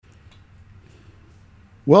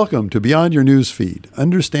Welcome to Beyond Your Newsfeed,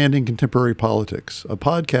 Understanding Contemporary Politics, a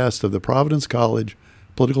podcast of the Providence College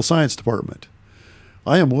Political Science Department.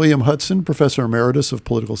 I am William Hudson, Professor Emeritus of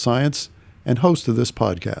Political Science and host of this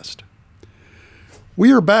podcast.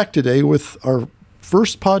 We are back today with our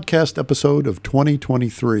first podcast episode of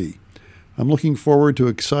 2023. I'm looking forward to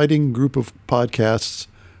an exciting group of podcasts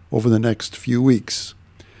over the next few weeks.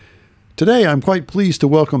 Today, I'm quite pleased to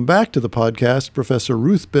welcome back to the podcast Professor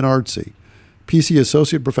Ruth Benartzi, PC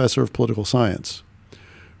Associate Professor of Political Science.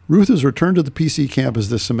 Ruth has returned to the PC campus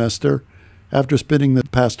this semester after spending the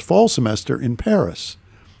past fall semester in Paris,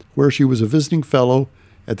 where she was a visiting fellow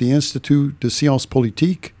at the Institut de Sciences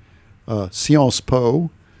Politiques, Sciences Po,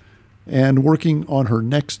 and working on her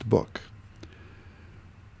next book.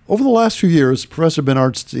 Over the last few years, Professor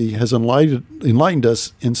Benartzi has enlightened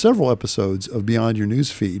us in several episodes of Beyond Your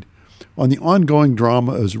Newsfeed on the ongoing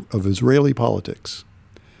drama of Israeli politics.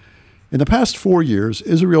 In the past 4 years,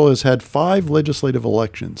 Israel has had 5 legislative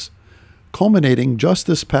elections, culminating just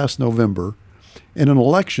this past November in an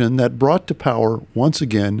election that brought to power, once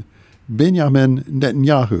again, Benjamin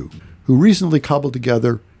Netanyahu, who recently cobbled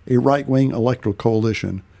together a right-wing electoral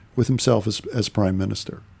coalition with himself as prime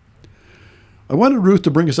minister. I wanted Ruth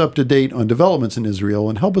to bring us up to date on developments in Israel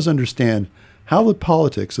and help us understand how the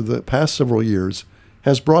politics of the past several years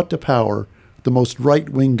has brought to power the most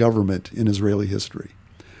right-wing government in Israeli history,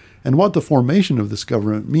 and what the formation of this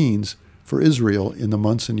government means for Israel in the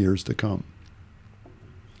months and years to come.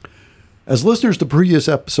 As listeners to previous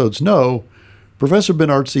episodes know, Professor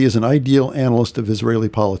Benartzi is an ideal analyst of Israeli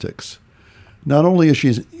politics. Not only is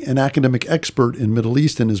she an academic expert in Middle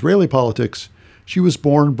East and Israeli politics, she was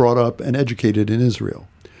born, brought up, and educated in Israel.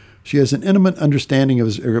 She has an intimate understanding of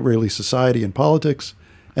Israeli society and politics,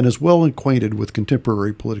 and is well acquainted with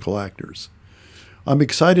contemporary political actors. I'm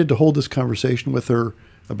excited to hold this conversation with her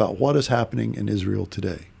about what is happening in Israel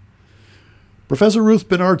today. Professor Ruth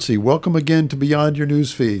Benartzi, welcome again to Beyond Your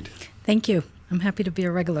Newsfeed. Thank you. I'm happy to be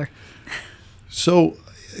a regular. So,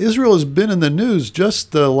 Israel has been in the news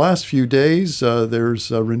just the last few days. There's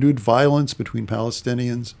renewed violence between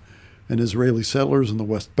Palestinians and Israeli settlers in the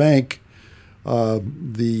West Bank.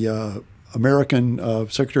 The American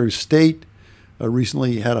Secretary of State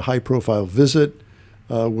recently had a high-profile visit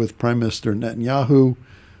with Prime Minister Netanyahu.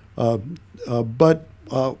 But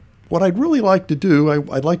what I'd really like to do,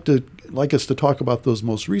 I'd like us to talk about those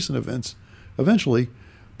most recent events eventually,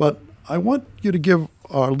 but I want you to give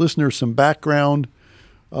our listeners some background,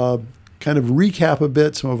 kind of recap a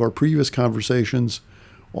bit some of our previous conversations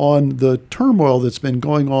on the turmoil that's been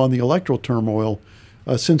going on, the electoral turmoil,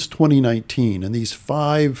 since 2019, and these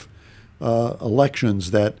 5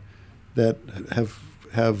 elections that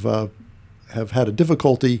have had a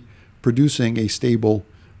difficulty producing a stable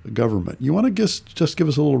government. You want to just give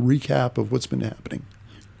us a little recap of what's been happening?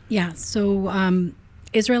 Yeah, so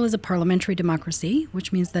Israel is a parliamentary democracy,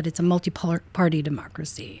 which means that it's a multi-party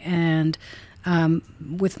democracy. And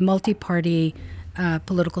with multi-party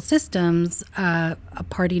political systems, a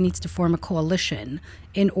party needs to form a coalition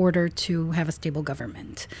in order to have a stable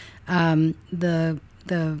government. The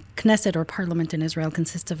Knesset, or parliament in Israel,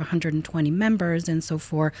 consists of 120 members, and so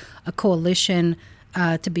for a coalition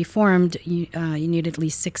to be formed, you need at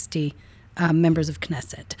least 60 members of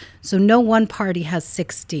Knesset. So no one party has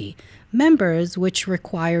 60 members, which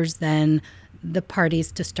requires then the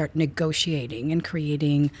parties to start negotiating and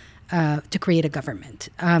creating to create a government.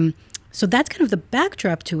 So that's kind of the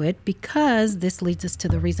backdrop to it, because this leads us to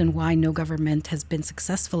the reason why no government has been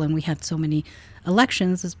successful and we had so many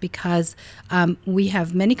elections, is because we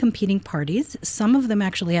have many competing parties. Some of them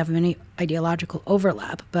actually have many ideological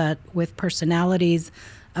overlap, but with personalities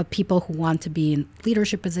of people who want to be in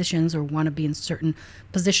leadership positions or want to be in certain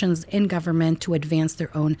positions in government to advance their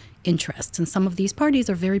own interests. And some of these parties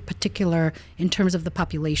are very particular in terms of the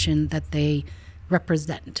population that they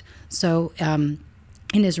represent. So in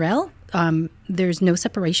Israel, there's no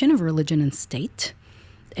separation of religion and state.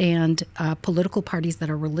 And political parties that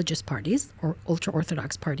are religious parties or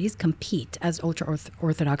ultra-Orthodox parties compete as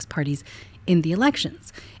ultra-Orthodox parties in the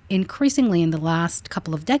elections. Increasingly, in the last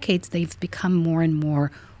couple of decades, they've become more and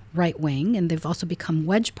more right-wing, and they've also become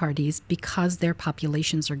wedge parties because their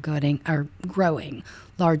populations are growing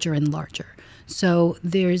larger and larger. So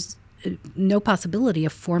there's no possibility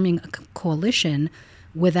of forming a coalition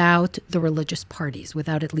without the religious parties,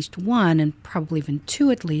 without at least one and probably even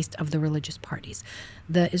 2 at least of the religious parties.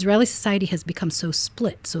 The Israeli society has become so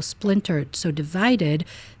split, so splintered, so divided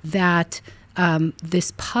that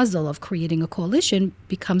this puzzle of creating a coalition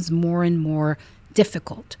becomes more and more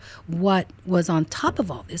difficult. What was on top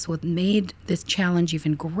of all this, what made this challenge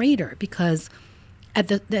even greater, because At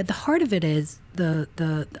the heart of it is the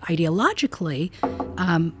ideologically,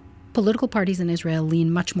 political parties in Israel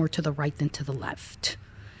lean much more to the right than to the left.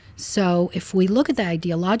 So if we look at the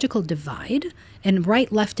ideological divide, and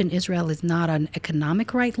right-left in Israel is not an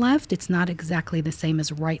economic right-left. It's not exactly the same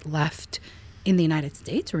as right-left in the United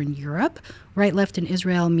States or in Europe. Right-left in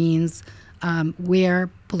Israel means where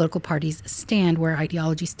political parties stand, where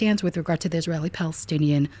ideology stands with regard to the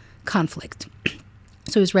Israeli-Palestinian conflict.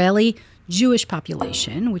 So Israeli Jewish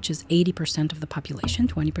population, which is 80% of the population,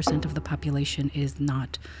 20% of the population is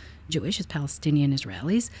not Jewish, is Palestinian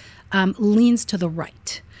Israelis, leans to the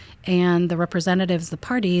right. And the representatives, the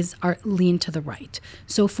parties, lean to the right.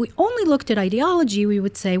 So if we only looked at ideology, we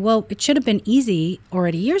would say, well, it should have been easy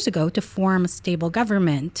already years ago to form a stable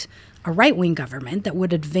government, a right-wing government that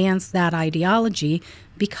would advance that ideology,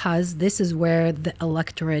 because this is where the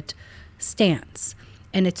electorate stands.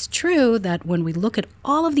 And it's true that when we look at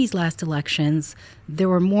all of these last elections, there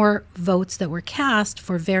were more votes that were cast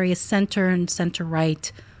for various center and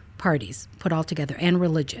center-right parties put all together, and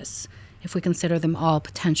religious, if we consider them all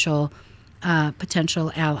potential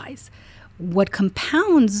allies. What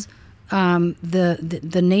compounds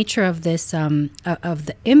the nature of this of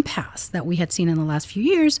the impasse that we had seen in the last few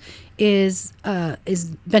years is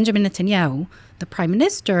Benjamin Netanyahu, the prime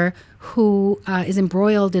minister, who is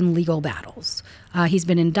embroiled in legal battles. He's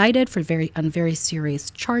been indicted on very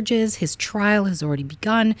serious charges. His trial has already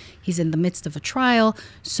begun. He's in the midst of a trial.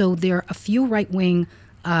 So there are a few right-wing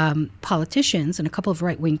politicians and a couple of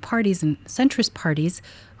right-wing parties and centrist parties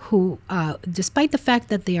who, despite the fact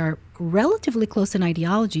that they are relatively close in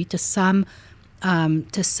ideology to some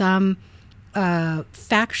factions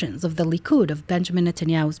of the Likud, of Benjamin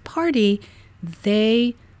Netanyahu's party,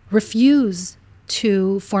 they refuse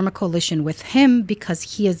to form a coalition with him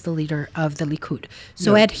because he is the leader of the Likud.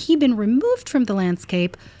 So had he been removed from the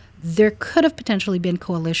landscape, there could have potentially been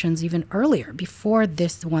coalitions even earlier, before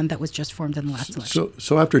this one that was just formed in the last election.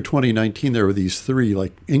 So after 2019, there were these three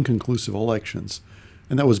inconclusive elections,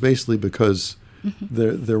 and that was basically because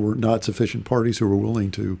there were not sufficient parties who were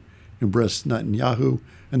willing to embrace Netanyahu,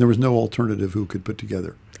 and there was no alternative who could put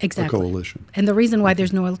together a coalition. And the reason why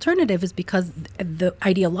there's no alternative is because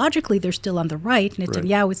ideologically they're still on the right.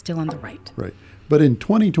 Netanyahu is still on the right. Right. But in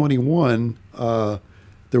 2021, there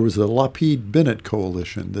was a Lapid-Bennett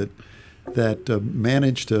coalition that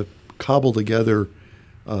managed to cobble together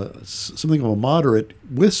something of a moderate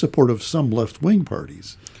with support of some left-wing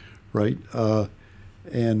parties, right?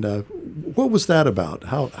 And what was that about?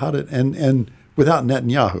 How did and without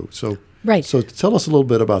Netanyahu? So right. So tell us a little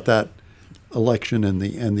bit about that election and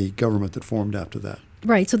the government that formed after that.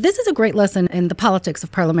 Right. So this is a great lesson in the politics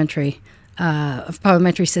of parliamentary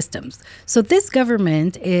systems. So this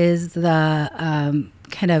government is the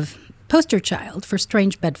kind of poster child for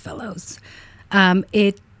strange bedfellows.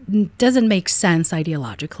 It doesn't make sense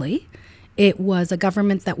ideologically. It was a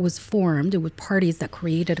government that was formed with parties that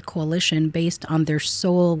created a coalition based on their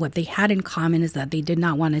sole, what they had in common is that they did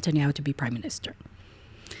not want Netanyahu to be prime minister.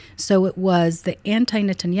 So it was the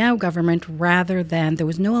anti-Netanyahu government rather than, there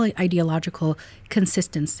was no ideological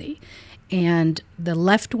consistency. And the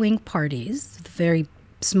left-wing parties, the very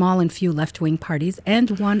small and few left-wing parties,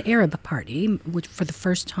 and one Arab party, which for the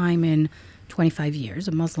first time in 25 years,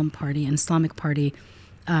 a Muslim party, an Islamic party,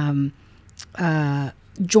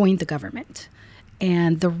 joined the government.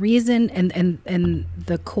 And the reason, and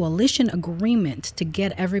the coalition agreement to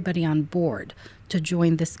get everybody on board to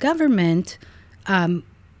join this government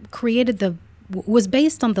was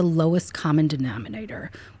based on the lowest common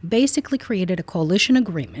denominator. Basically created a coalition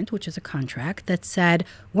agreement, which is a contract, that said,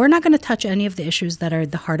 we're not going to touch any of the issues that are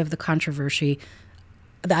at the heart of the controversy,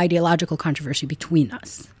 the ideological controversy between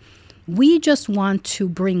us. We just want to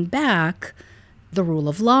bring back the rule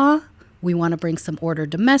of law. We want to bring some order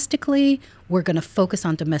domestically. We're going to focus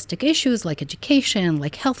on domestic issues like education,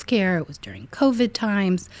 like healthcare. It was during COVID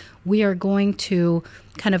times. We are going to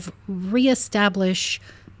kind of reestablish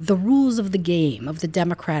the rules of the game, of the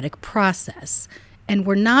democratic process. And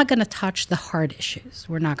we're not going to touch the hard issues.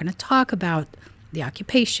 We're not going to talk about the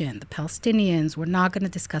occupation, the Palestinians. We're not going to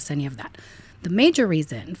discuss any of that. The major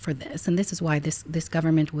reason for this, and this is why this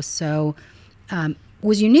government was so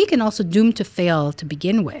was unique and also doomed to fail to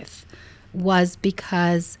begin with, was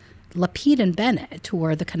because Lapid and Bennett, who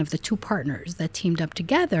are the kind of the two partners that teamed up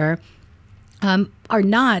together, are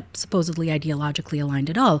not supposedly ideologically aligned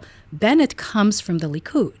at all. Bennett comes from the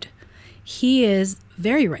Likud. He is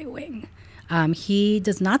very right-wing. He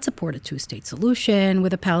does not support a two-state solution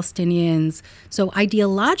with the Palestinians. So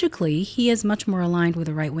ideologically, he is much more aligned with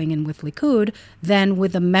the right wing and with Likud than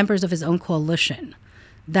with the members of his own coalition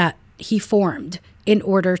that he formed in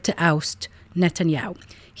order to oust Netanyahu.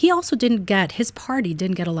 His party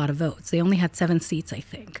didn't get a lot of votes. They only had 7 seats, I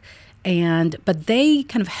think. But they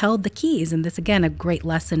kind of held the keys, and this, again, a great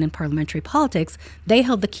lesson in parliamentary politics. They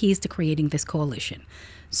held the keys to creating this coalition.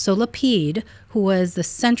 So Lapid, who was the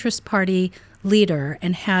centrist party leader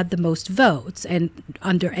and had the most votes, and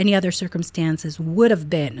under any other circumstances would have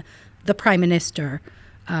been the prime minister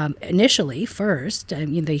initially first.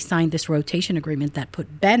 They signed this rotation agreement that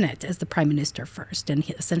put Bennett as the prime minister first, and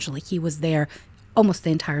essentially he was there almost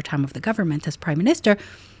the entire time of the government as prime minister.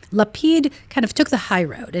 Lapid kind of took the high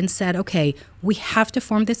road and said, okay, we have to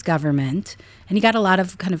form this government. And he got a lot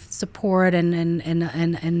of kind of support and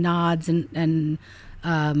nods and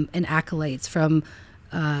accolades from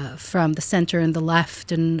the center and the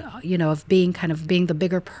left, and of being the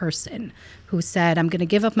bigger person who said, I'm going to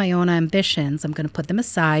give up my own ambitions, I'm going to put them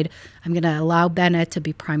aside, I'm going to allow Bennett to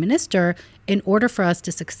be prime minister in order for us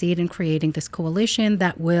to succeed in creating this coalition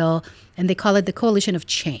that will, and they call it the coalition of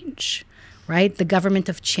change, right? The government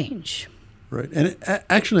of change. Right. And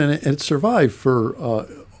it survived for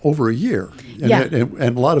over a year.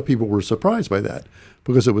 And a lot of people were surprised by that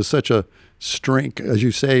because it was such a strange, as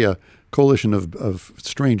you say, a coalition of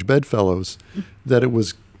strange bedfellows that it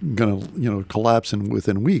was going to collapse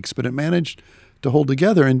within weeks. But it managed to hold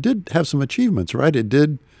together and did have some achievements, right? It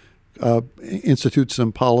did institute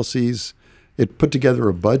some policies. It put together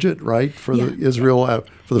a budget, right, for Israel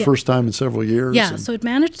for the first time in several years. Yeah, so it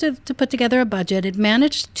managed to put together a budget. It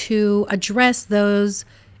managed to address those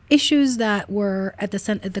issues that were at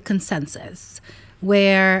the consensus,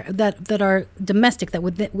 where that are domestic, that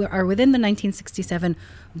are within the 1967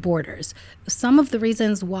 borders. Some of the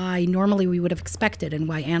reasons why normally we would have expected and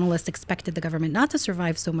why analysts expected the government not to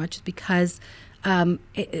survive so much is because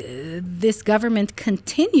this government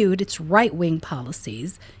continued its right-wing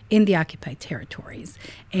policies in the occupied territories.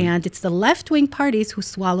 And it's the left-wing parties who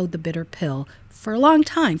swallowed the bitter pill for a long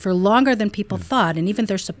time, for longer than people thought. And even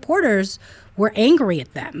their supporters were angry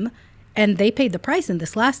at them. And they paid the price in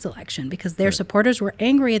this last election because their supporters were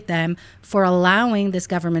angry at them for allowing this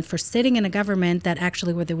government, for sitting in a government that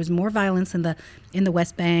actually, where there was more violence in the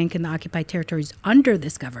West Bank and the occupied territories under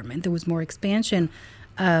this government. There was more expansion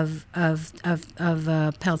of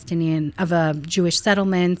Jewish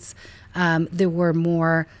settlements. There were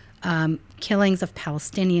more killings of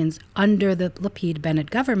Palestinians under the Lapid-Bennett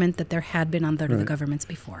government that there had been under the governments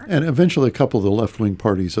before. And eventually a couple of the left-wing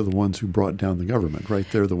parties are the ones who brought down the government, right?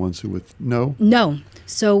 They're the ones who would, no? No.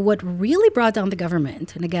 So what really brought down the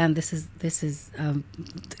government, and again, this is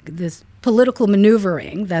this political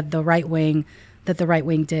maneuvering that the right wing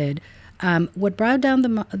did, what brought down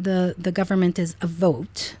the government is a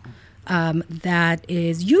vote that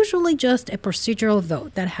is usually just a procedural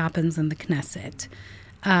vote that happens in the Knesset.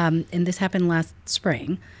 And this happened last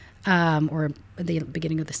spring, or at the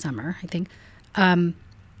beginning of the summer, I think.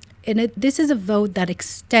 This is a vote that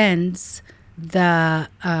extends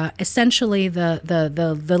essentially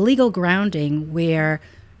the legal grounding where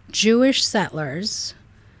Jewish settlers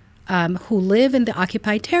who live in the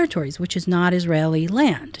occupied territories, which is not Israeli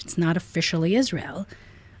land, it's not officially Israel,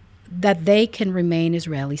 that they can remain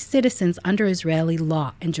Israeli citizens under Israeli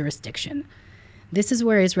law and jurisdiction. This is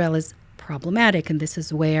where Israel is problematic, and this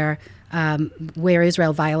is where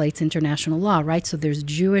Israel violates international law, right? So there's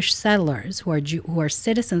Jewish settlers who are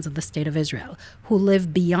citizens of the state of Israel, who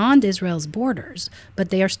live beyond Israel's borders,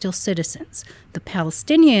 but they are still citizens. The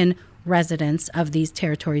Palestinian residents of these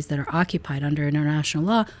territories that are occupied under international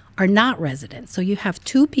law are not residents. So you have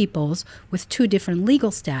two peoples with two different legal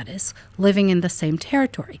status living in the same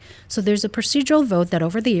territory. So there's a procedural vote that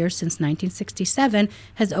over the years since 1967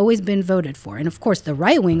 has always been voted for. And of course, the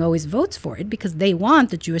right wing always votes for it because they want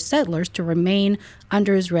the Jewish settlers to remain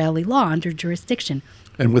under Israeli law, under jurisdiction.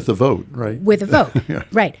 And with the vote, right? With a vote,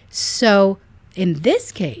 right. So in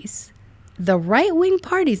this case, the right-wing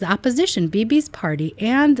parties, the opposition, Bibi's party,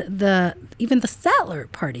 and even the settler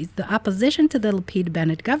parties, the opposition to the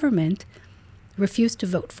Lapid-Bennett government, refused to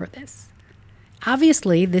vote for this.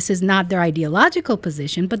 Obviously, this is not their ideological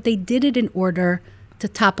position, but they did it in order to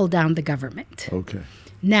topple down the government. Okay.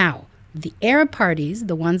 Now, the Arab parties,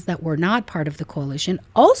 the ones that were not part of the coalition,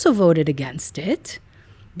 also voted against it,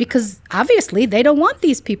 because obviously they don't want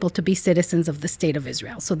these people to be citizens of the state of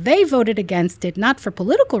Israel. So they voted against it, not for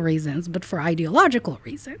political reasons, but for ideological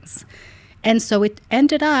reasons. And so it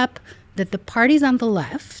ended up that the parties on the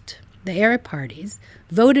left, the Arab parties,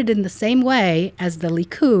 voted in the same way as the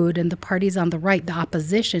Likud and the parties on the right, the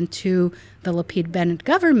opposition to the Lapid-Bennett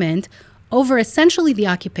government, over essentially the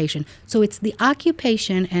occupation. So it's the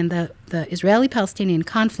occupation and the Israeli-Palestinian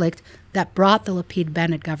conflict that brought the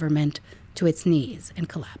Lapid-Bennett government to its knees and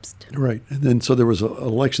collapsed. Right. And then so there was an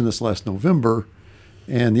election this last November,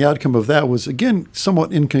 and the outcome of that was, again,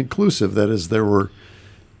 somewhat inconclusive. That is, there was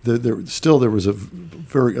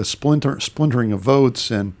a splintering of votes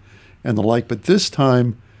and the like. But this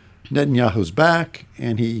time, Netanyahu's back,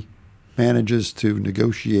 and he manages to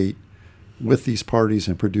negotiate with these parties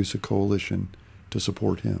and produce a coalition to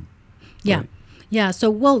support him. Yeah. Right. Yeah. So,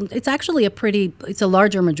 well, it's actually it's a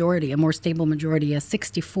larger majority, a more stable majority, a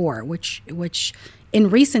 64, which in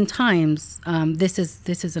recent times, this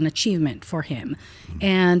is an achievement for him. Mm-hmm.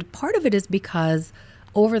 And part of it is because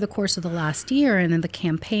over the course of the last year and in the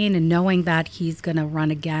campaign, and knowing that he's going to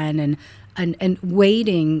run again, and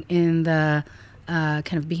waiting in the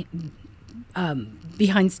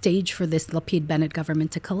behind stage for this Lapid-Bennett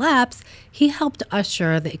government to collapse, he helped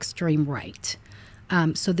usher the extreme right.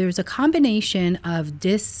 So there's a combination of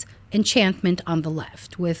disenchantment on the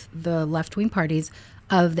left with the left-wing parties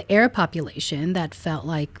of the Arab population that felt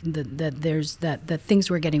like that things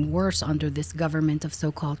were getting worse under this government of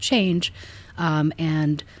so-called change.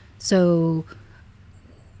 And so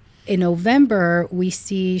in November, we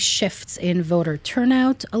see shifts in voter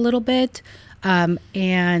turnout a little bit,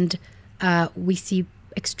 and we see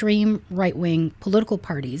extreme right-wing political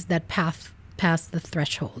parties that pass the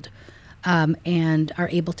threshold. And are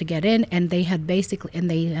able to get in, and they had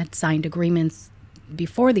signed agreements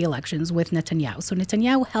before the elections with Netanyahu. So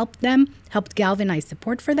Netanyahu helped galvanize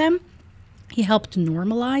support for them. He helped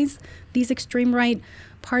normalize these extreme right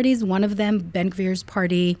parties. One of them, Ben-Gvir's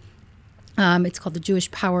party, it's called the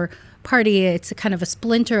Jewish Power Party. It's a kind of a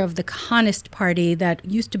splinter of the Kahanist party that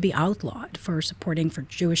used to be outlawed for supporting for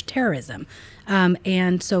Jewish terrorism.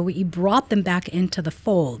 And so he brought them back into the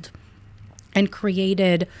fold and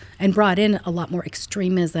brought in a lot more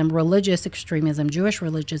extremism, religious extremism, Jewish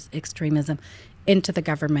religious extremism into the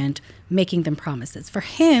government, making them promises. For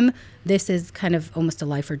him, this is kind of almost a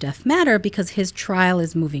life or death matter because his trial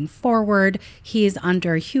is moving forward. He is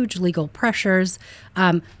under huge legal pressures.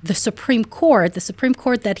 The Supreme Court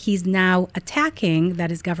that he's now attacking, that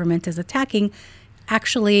his government is attacking,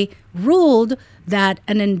 actually ruled that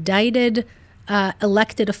an indicted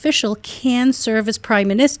elected official can serve as prime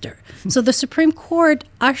minister. So the Supreme Court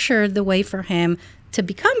ushered the way for him to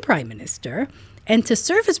become prime minister and to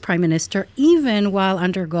serve as prime minister even while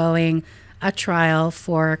undergoing a trial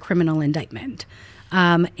for a criminal indictment.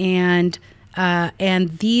 And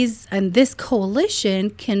this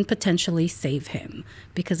coalition can potentially save him,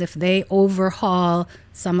 because if they overhaul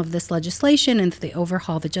some of this legislation and if they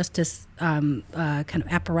overhaul the justice kind of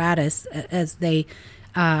apparatus as they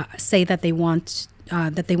say that they want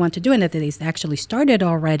to do, and that they actually started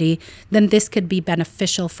already, then this could be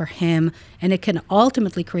beneficial for him, and it can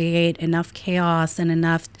ultimately create enough chaos and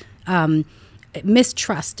enough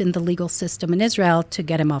mistrust in the legal system in Israel to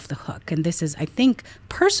get him off the hook. And this is, I think,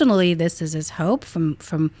 personally, this is his hope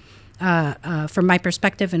from my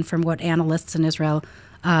perspective and from what analysts in Israel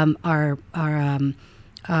are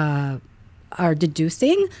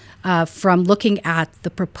deducing from looking at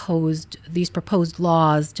these proposed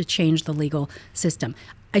laws to change the legal system.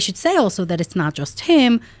 I should say also that it's not just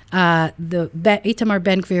him. Itamar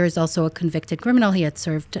Ben-Gvir is also a convicted criminal. He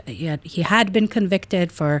had been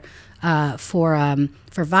convicted for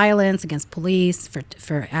violence against police, for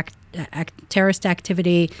terrorist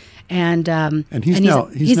activity, and he's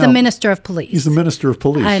the minister of police. He's the minister of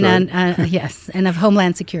police, yes, and of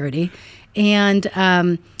Homeland Security, and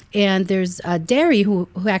there's Derry, who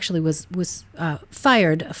actually was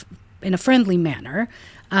fired in a friendly manner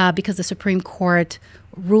because the Supreme Court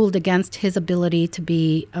ruled against his ability to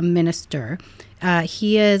be a minister.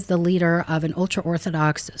 He is the leader of an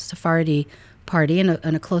ultra-Orthodox Sephardi party and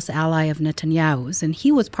a close ally of Netanyahu's, and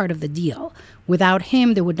he was part of the deal. Without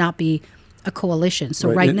him, there would not be a coalition.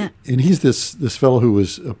 So right now, and he's this fellow who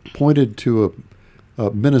was appointed to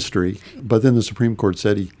a ministry, but then the Supreme Court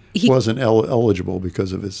said he wasn't eligible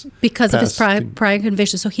because of his prior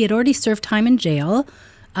conviction. So he had already served time in jail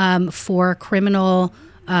for criminal,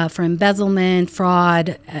 for embezzlement,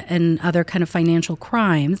 fraud, and other kind of financial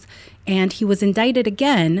crimes. And he was indicted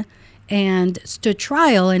again and stood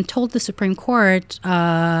trial and told the Supreme Court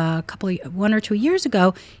 1 or 2 years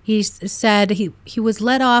ago, he said he was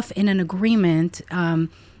let off in an agreement.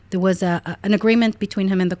 There was an agreement between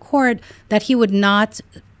him and the court that he would not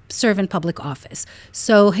serve in public office.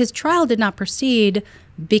 So his trial did not proceed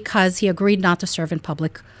because he agreed not to serve in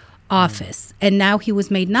public office. And now he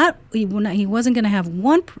was made he wasn't going to have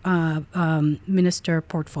one minister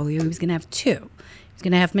portfolio. He was going to have two. He was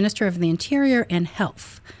going to have Minister of the Interior and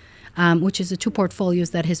Health, which is the two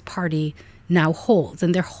portfolios that his party now holds.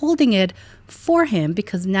 And they're holding it for him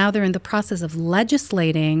because now they're in the process of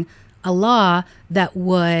legislating a law that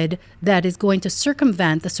is going to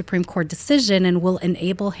circumvent the Supreme Court decision and will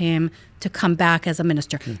enable him to come back as a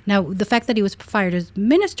minister. Now, the fact that he was fired as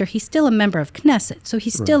minister, he's still a member of Knesset, so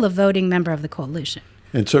he's still a voting member of the coalition.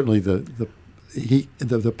 And certainly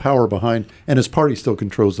the power behind, and his party still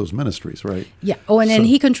controls those ministries, right? Yeah. Oh, and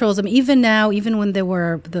he controls them even now. Even when there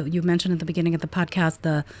were you mentioned at the beginning of the podcast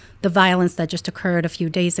the violence that just occurred a few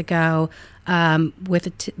days ago on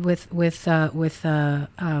Thursday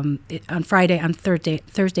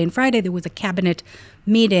and Friday there was a cabinet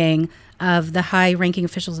meeting of the high-ranking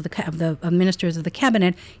officials of the ministers of the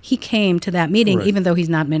cabinet. He came to that meeting, even though he's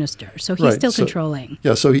not minister, so he's still controlling.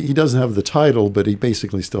 Yeah, so he doesn't have the title, but he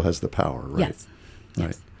basically still has the power, right? Yes. Right.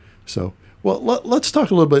 Yes. So, well, let's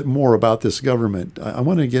talk a little bit more about this government. I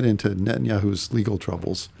want to get into Netanyahu's legal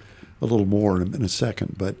troubles a little more in a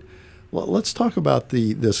second, but let's talk about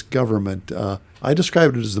this government. I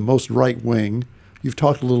described it as the most right-wing. You've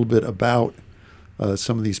talked a little bit about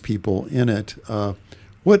some of these people in it.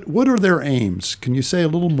 What are their aims? Can you say a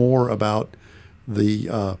little more about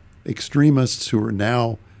the extremists who are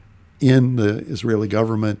now in the Israeli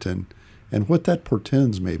government and what that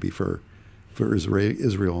portends maybe for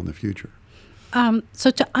Israel in the future?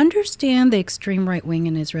 So to understand the extreme right wing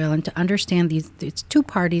in Israel and to understand it's two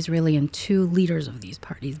parties really and two leaders of these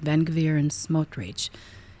parties, Ben-Gvir and Smotrich,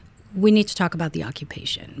 we need to talk about the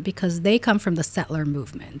occupation because they come from the settler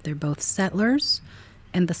movement. They're both settlers.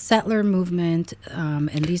 And the settler movement, and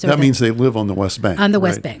these are that means they live on the West Bank. On the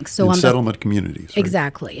West Bank, so in on settlement communities. Right?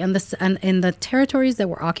 Exactly, and in the territories that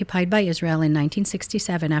were occupied by Israel in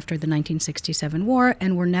 1967 after the 1967 war,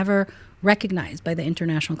 and were never recognized by the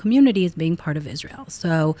international community as being part of Israel.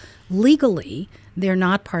 So legally, they're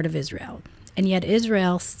not part of Israel. And yet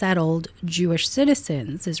Israel settled Jewish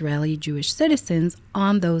citizens, Israeli Jewish citizens,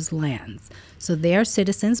 on those lands. So they are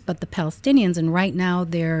citizens, but the Palestinians, and right now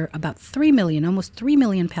there are about 3 million, almost 3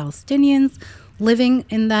 million Palestinians living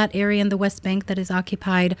in that area in the West Bank that is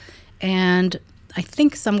occupied, and I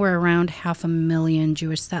think somewhere around 500,000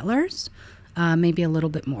 Jewish settlers, maybe a little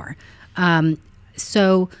bit more.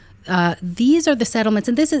 These are the settlements,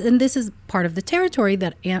 and this is part of the territory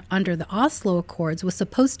that, under the Oslo Accords, was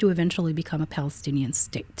supposed to eventually become a Palestinian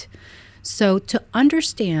state. So to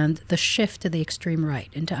understand the shift to the extreme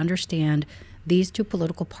right and to understand these two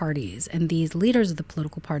political parties and these leaders of the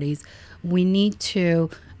political parties, we need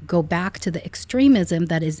to go back to the extremism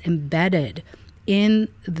that is embedded in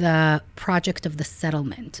the project of the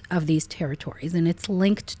settlement of these territories, and it's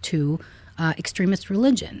linked to extremist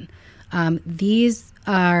religion. These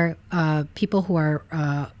are people who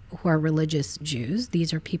are religious Jews.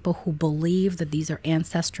 These are people who believe that these are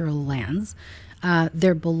ancestral lands.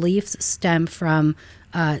 Their beliefs stem from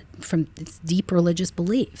deep religious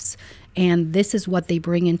beliefs, and this is what they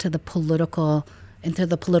bring into the political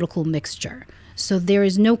mixture. So there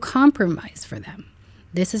is no compromise for them.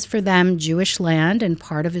 This is for them Jewish land and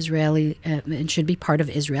part of Israeli, and should be part of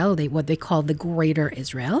Israel. What they call the Greater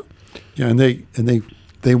Israel. Yeah, and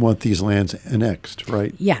they want these lands annexed,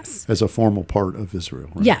 right? Yes. As a formal part of Israel.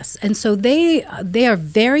 Right? Yes, and so they are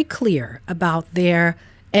very clear about their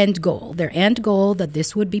end goal that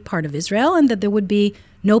this would be part of Israel and that there would be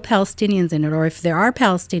no Palestinians in it, or if there are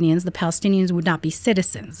Palestinians, the Palestinians would not be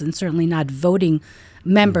citizens and certainly not voting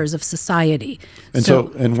members of society. And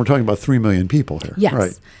so we're talking about 3 million people here. Yes.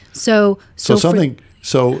 Right. So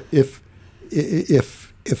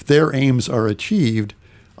if their aims are achieved,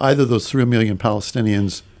 either those 3 million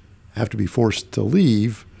Palestinians have to be forced to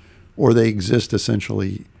leave, or they exist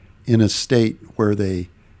essentially in a state where they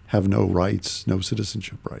have no rights, no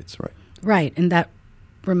citizenship rights, right? Right, and that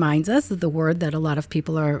reminds us of the word that a lot of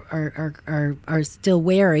people are still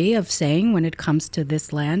wary of saying when it comes to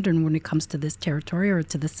this land and when it comes to this territory or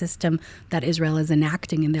to the system that Israel is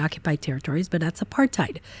enacting in the occupied territories, but that's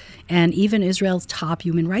apartheid. And even Israel's top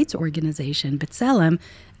human rights organization, B'Tselem,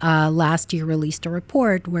 last year released a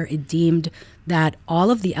report where it deemed that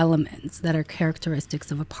all of the elements that are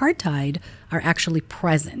characteristics of apartheid are actually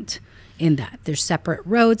present in that. There's separate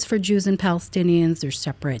roads for Jews and Palestinians. There's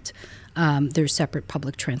separate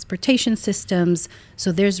public transportation systems.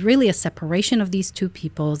 So there's really a separation of these two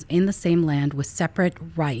peoples in the same land with separate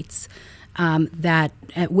rights and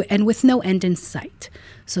with no end in sight.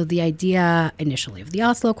 So the idea initially of the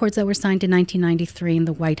Oslo Accords that were signed in 1993 in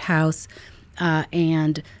the White House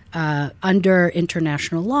and under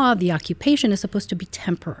international law, the occupation is supposed to be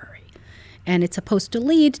temporary. And it's supposed to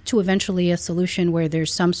lead to eventually a solution where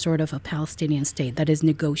there's some sort of a Palestinian state that is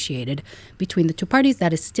negotiated between the two parties.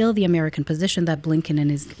 That is still the American position that Blinken, in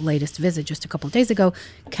his latest visit just a couple of days ago,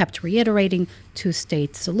 kept reiterating: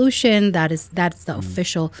 two-state solution. That's the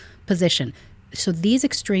official position. so these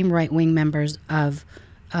extreme right-wing members of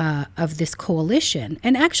this coalition,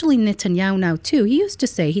 and actually Netanyahu now too.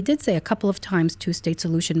 He did say a couple of times two-state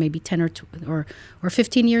solution, maybe 10 or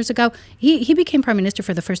 15 years ago. He became prime minister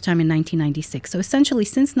for the first time in 1996. So essentially,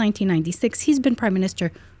 since 1996, he's been prime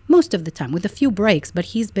minister most of the time, with a few breaks, but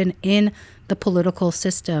he's been in the political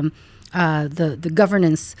system, the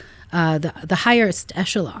governance, the highest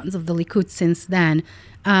echelons of the Likud since then.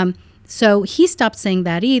 So he stopped saying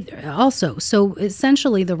that also. So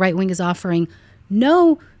essentially, the right wing is offering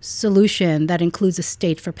no solution that includes a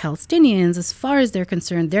state for Palestinians. As far as they're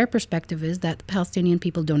concerned, their perspective is that the Palestinian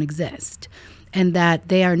people don't exist and that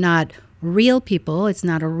they are not real people. It's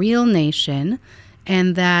not a real nation,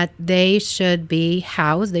 and that they should be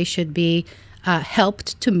housed. They should be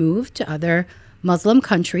helped to move to other Muslim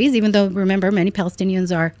countries, even though, remember, many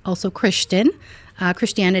Palestinians are also Christian.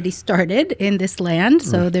 Christianity started in this land.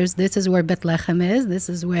 So this is where Bethlehem is. This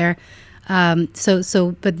is where... But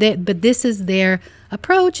this is their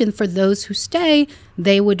approach, and for those who stay,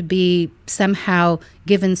 they would be somehow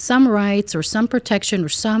given some rights or some protection or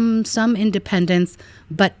some independence,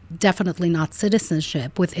 but definitely not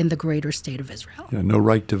citizenship within the greater state of Israel. Yeah, no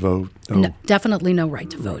right to vote. No, definitely no right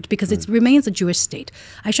to vote, because it remains a Jewish state.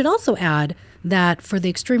 I should also add that for the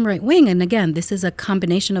extreme right wing, and again, this is a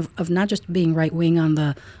combination of not just being right wing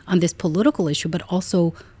on this political issue, but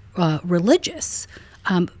also religious.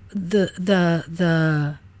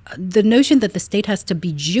 The notion that the state has to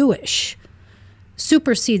be Jewish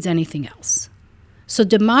supersedes anything else. So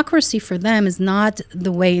democracy for them is not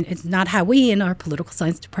it's not how we in our political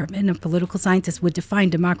science department and political scientists would define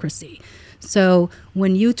democracy. So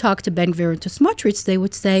when you talk to Ben Gvir and to Smotrich, they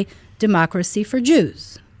would say democracy for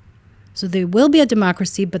Jews. So there will be a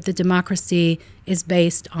democracy, but the democracy is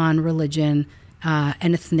based on religion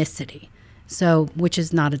and ethnicity. So, which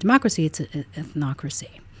is not a democracy, it's an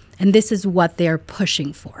ethnocracy. And this is what they're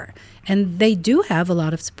pushing for. And they do have a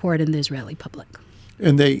lot of support in the Israeli public.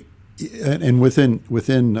 And within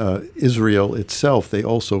Israel itself, they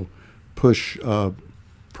also push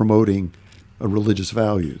promoting religious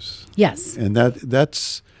values. Yes. And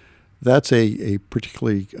that's a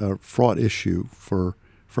particularly fraught issue for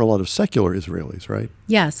a lot of secular Israelis, right?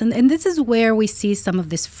 Yes, and this is where we see some of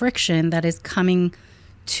this friction that is coming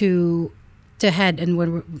to head, and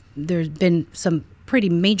when there's been some pretty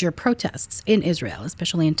major protests in Israel,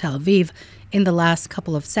 especially in Tel Aviv, in the last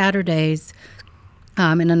couple of Saturdays,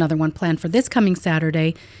 and another one planned for this coming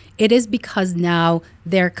Saturday. It is because now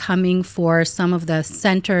they're coming for some of the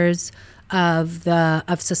centers of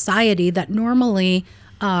society that normally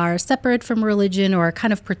are separate from religion or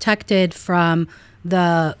kind of protected from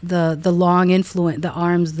the long influence,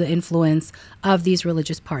 the influence of these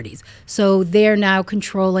religious parties. So they're now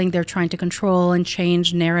they're trying to control and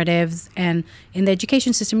change narratives. And in the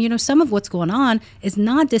education system, some of what's going on is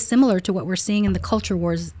not dissimilar to what we're seeing in the culture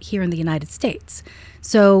wars here in the United States.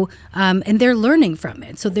 So, and they're learning from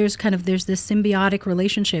it. So there's this symbiotic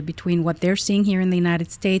relationship between what they're seeing here in the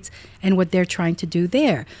United States and what they're trying to do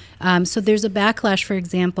there. So there's a backlash, for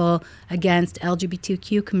example, against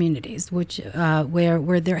LGBTQ communities, which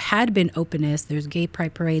where there had been openness. There's gay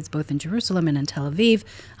pride parades both in Jerusalem and in Tel Aviv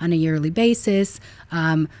on a yearly basis.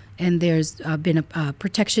 And there's been a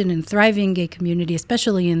protection and thriving gay community,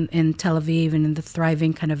 especially in Tel Aviv and in the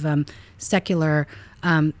thriving kind of secular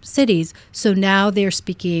cities. So now they're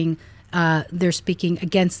speaking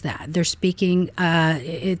against that. They're speaking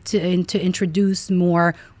to introduce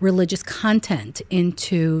more religious content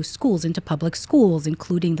into schools, into public schools,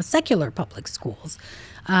 including the secular public schools.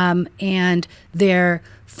 And they're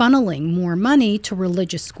funneling more money to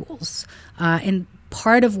religious schools. And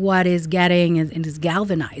part of what is getting and is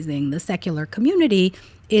galvanizing the secular community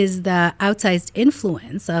is the outsized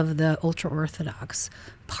influence of the ultra-Orthodox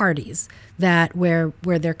parties where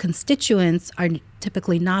their constituents are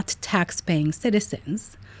typically not tax-paying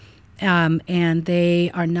citizens, and they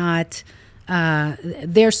are not,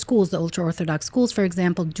 their schools, the ultra-Orthodox schools, for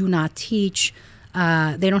example, do not teach,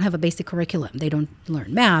 they don't have a basic curriculum. They don't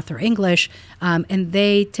learn math or English, and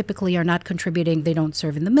they typically are not contributing. They don't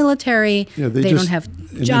serve in the military. Yeah, they don't have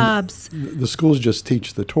jobs. The schools just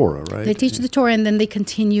teach the Torah, right? They teach the Torah, and then they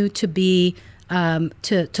continue to be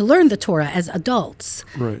to learn the Torah as adults.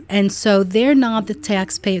 Right. And so they're not the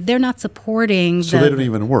taxpayer. They're not supporting. So they don't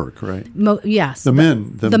even work, right? Yes. The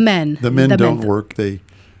men don't work. They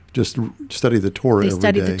just study the Torah every day. They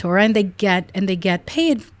study the Torah, and they get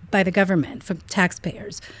paid by the government from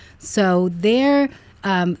taxpayers. So their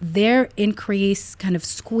increase kind of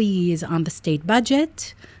squeeze on the state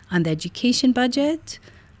budget, on the education budget,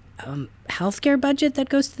 healthcare budget that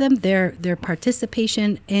goes to them, their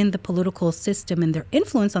participation in the political system and their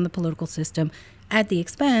influence on the political system at the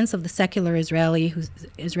expense of the secular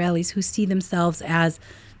Israelis who see themselves as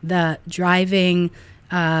the driving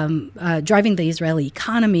the Israeli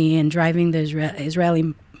economy and driving the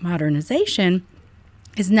Israeli modernization,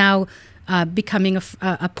 is now becoming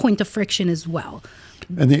a point of friction as well.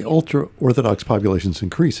 And the ultra-Orthodox population is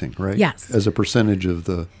increasing, right? Yes. As a percentage of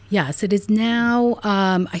the... Yes, it is now,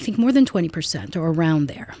 I think, more than 20% or around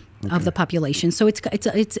there of the population. So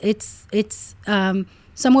it's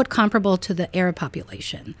somewhat comparable to the Arab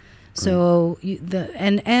population. So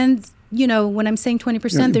when I'm saying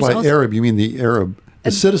 20%, there's by also... Arab, you mean the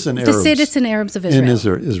citizen Arabs? The citizen Arabs of Israel. In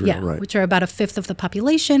Israel, yeah, right. Which are about a fifth of the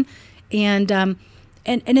population. And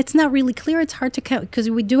it's not really clear. It's hard to count because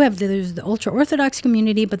we do have there's the ultra Orthodox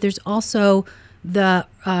community, but there's also the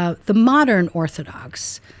modern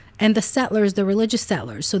Orthodox and the settlers, the religious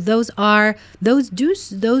settlers. So those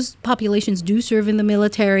populations do serve in the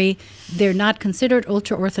military. They're not considered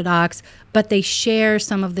ultra Orthodox, but they share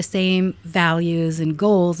some of the same values and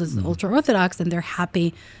goals as the ultra Orthodox, and they're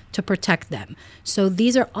happy to protect them. So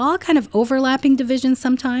these are all kind of overlapping divisions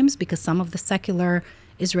sometimes because some of the secular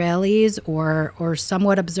Israelis or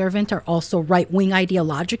somewhat observant are also right-wing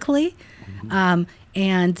ideologically.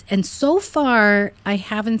 And so far, I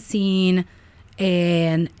haven't seen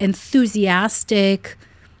an enthusiastic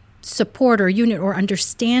support or unit or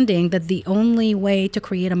understanding that the only way to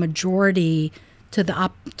create a majority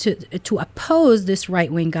to oppose this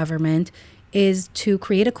right-wing government is to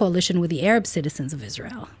create a coalition with the Arab citizens of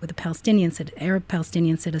Israel, with the Arab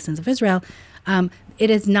Palestinian citizens of Israel. It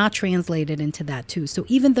is not translated into that too. So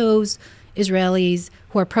even those Israelis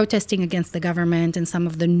who are protesting against the government and some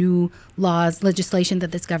of the new legislation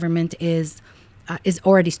that this government is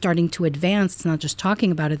already starting to advance, it's not just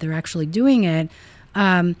talking about it, they're actually doing it,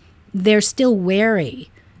 they're still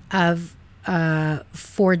wary of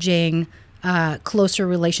forging closer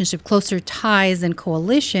relationship, closer ties and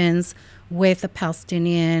coalitions with the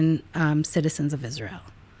Palestinian citizens of Israel.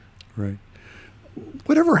 Right.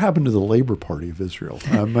 Whatever happened to the Labor Party of Israel?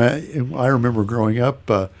 I remember growing up,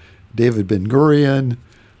 David Ben-Gurion,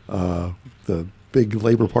 the big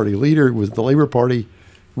Labor Party leader, the Labor Party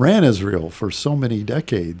ran Israel for so many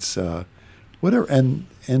decades. And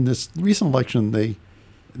this recent election, they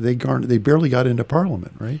barely got into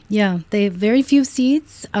parliament, right? Yeah, they have very few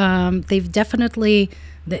seats. They've definitely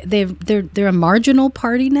they're a marginal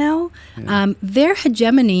party now. Yeah. Their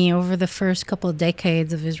hegemony over the first couple of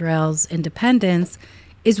decades of Israel's independence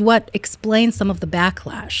is what explains some of the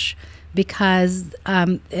backlash, because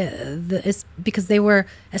they were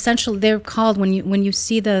essentially, they're called, when you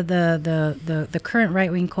see the current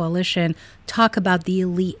right-wing coalition talk about the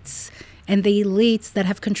elites, and the elites that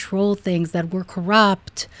have controlled things, that were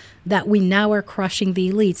corrupt, that we now are crushing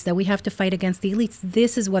the elites, that we have to fight against the elites.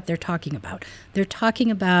 This is what they're talking about. They're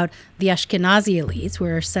talking about the Ashkenazi elites, who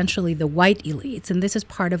are essentially the white elites. And this is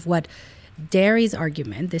part of what Deri's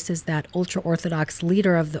argument, this is that ultra-Orthodox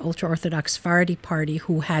leader of the ultra-Orthodox Sephardi party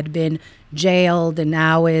who had been jailed and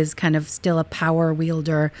now is kind of still a power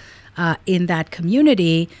wielder in that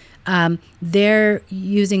community. They're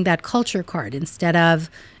using that culture card instead of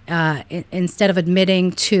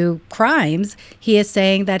admitting to crimes. He is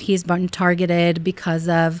saying that he's been targeted because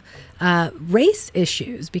of race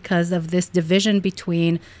issues, because of this division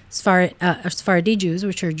between Sephardi Jews,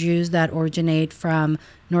 which are Jews that originate from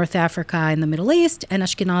North Africa and the Middle East, and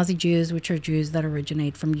Ashkenazi Jews, which are Jews that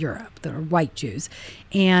originate from Europe, that are white Jews.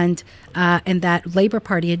 And that Labor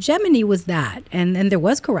Party hegemony was that. And there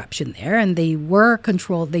was corruption there, and they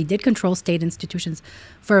did control state institutions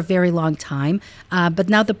for a very long time. But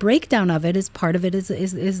now the breakdown of it is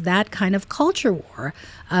that kind of culture war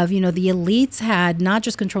of, the elites had not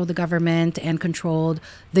just controlled the government and controlled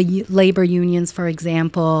the labor unions, for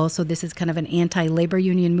example. So this is kind of an anti-labor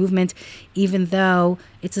union movement, even though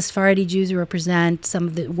it's the Sephardi Jews who represent some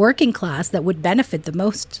of the working class that would benefit the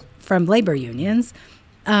most from labor unions.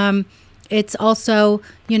 It's also,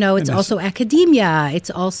 it's also academia. It's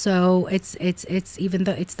also, it's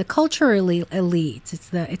the cultural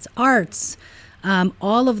elites. It's arts.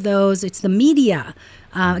 All of those. It's the media.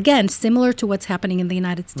 Again, similar to what's happening in the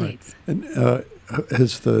United States. Right. And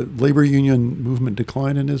has the labor union movement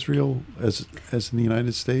declined in Israel as in the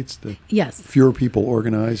United States? Yes. Fewer people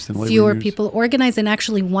organized in labor unions? Fewer unions? people organized. And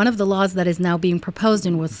actually, one of the laws that is now being proposed,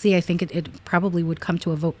 and we'll see, I think it probably would come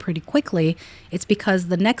to a vote pretty quickly, it's because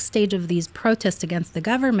the next stage of these protests against the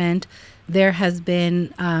government, there has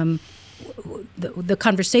been, the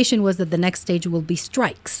conversation was that the next stage will be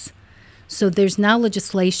strikes. So there's now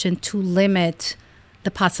legislation to limit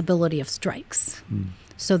the possibility of strikes.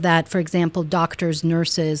 So that, for example, doctors,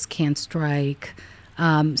 nurses can't strike.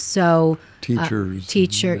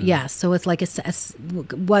 Teachers. Yeah. So it's like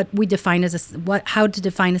what we define as how to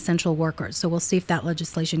define essential workers. So we'll see if that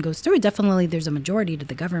legislation goes through. Definitely, there's a majority to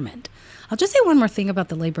the government. I'll just say one more thing about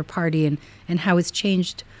the Labor Party and how it's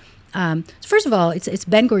changed. So first of all, it's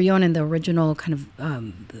Ben Gurion in the original kind of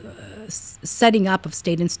setting up of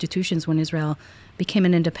state institutions when Israel became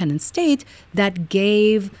an independent state that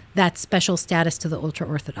gave that special status to the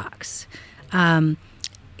ultra-Orthodox.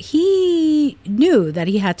 He knew that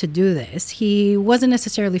he had to do this. He wasn't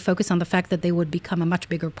necessarily focused on the fact that they would become a much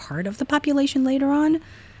bigger part of the population later on,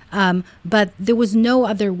 but there was no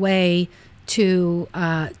other way to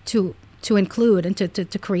include and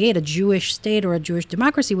to create a Jewish state or a Jewish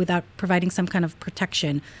democracy without providing some kind of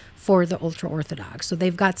protection for the ultra-Orthodox. So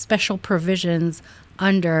they've got special provisions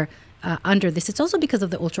under this. It's also because of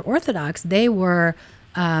the ultra-Orthodox. They were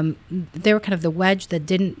kind of the wedge that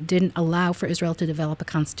didn't allow for Israel to develop a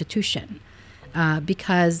constitution,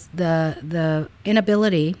 because the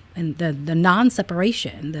inability and the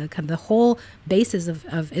non-separation, the whole basis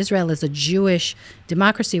of Israel as a Jewish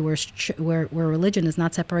democracy where religion is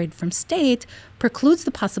not separated from state, precludes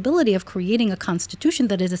the possibility of creating a constitution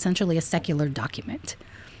that is essentially a secular document.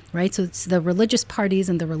 Right? So it's the religious parties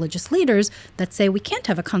and the religious leaders that say we can't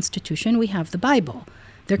have a constitution, we have the Bible.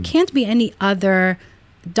 There can't be any other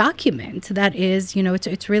document that is,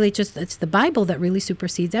 it's really just, it's the Bible that really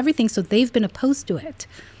supersedes everything. So they've been opposed to it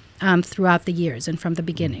throughout the years and from the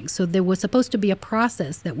beginning. So there was supposed to be a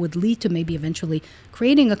process that would lead to maybe eventually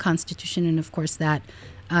creating a constitution, and of course that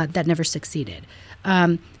never succeeded.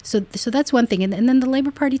 So that's one thing. And then the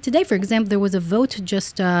Labor Party today, for example, there was a vote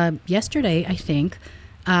just yesterday, I think,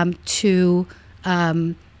 to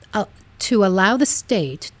allow the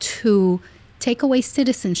state to take away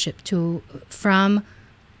citizenship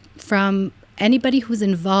from anybody who's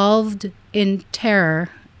involved in terror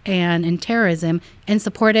and in terrorism and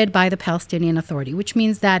supported by the Palestinian Authority, which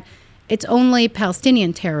means that it's only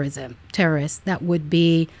Palestinian terrorists that would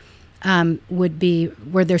be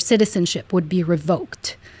where their citizenship would be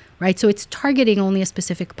revoked, right? So it's targeting only a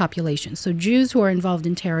specific population. So Jews who are involved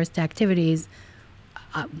in terrorist activities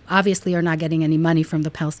obviously are not getting any money from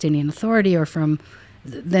the Palestinian Authority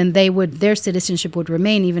then their citizenship would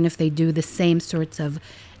remain even if they do the same sorts of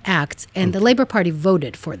acts. And the Labor Party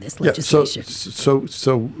voted for this legislation.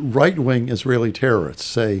 So right-wing Israeli terrorists,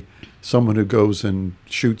 say someone who goes and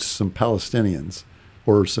shoots some Palestinians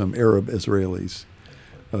or some Arab Israelis,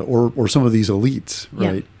 or some of these elites,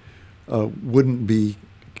 right, wouldn't be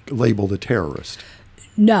labeled a terrorist.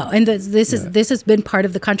 No, and this has been part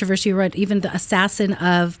of the controversy, right? Even the assassin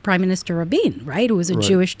of Prime Minister Rabin, right, who was a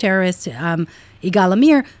Jewish terrorist, Yigal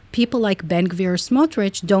Amir. People like Ben Gvir or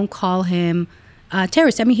Smotrich don't call him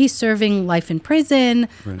terrorist. I mean, he's serving life in prison.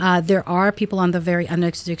 Right. There are people on the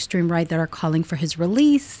extreme right that are calling for his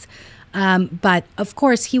release. But of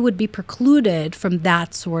course, he would be precluded from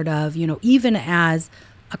that sort of, even as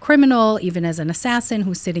a criminal, even as an assassin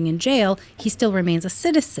who's sitting in jail, he still remains a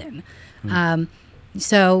citizen.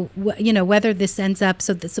 So, whether this ends up,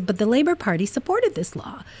 but the Labor Party supported this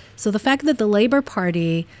law. So the fact that the Labor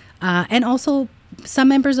Party, and also some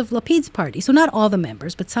members of Lapid's party, so not all the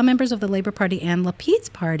members, but some members of the Labor Party and Lapid's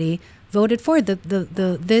party voted for it.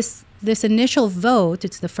 This initial vote,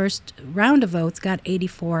 it's the first round of votes, got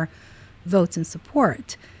 84 votes in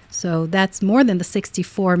support. So that's more than the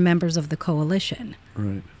 64 members of the coalition.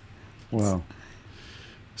 Right. Wow.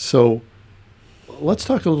 So let's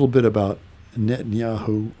talk a little bit about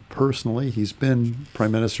Netanyahu personally. He's been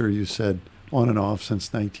prime minister, you said, on and off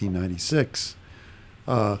since 1996.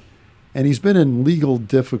 And he's been in legal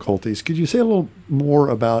difficulties. Could you say a little more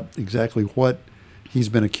about exactly what he's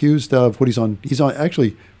been accused of, what he's on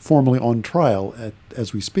actually formally on trial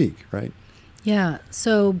as we speak, right? Yeah.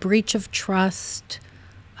 So breach of trust.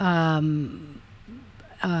 These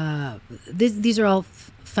are all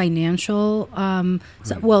financial.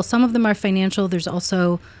 Well, some of them are financial. There's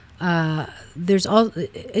also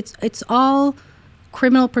it's all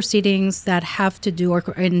criminal proceedings that have to do, or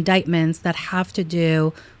indictments that have to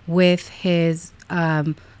do with his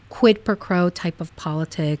quid pro quo type of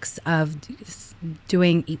politics of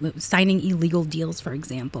signing illegal deals, for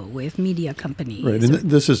example, with media companies. Right, and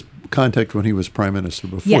this is context when he was prime minister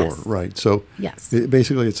before, yes. Right? So yes.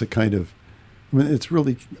 Basically it's a kind of, it's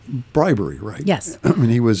really bribery, right? Yes. I mean,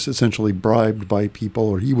 he was essentially bribed by people,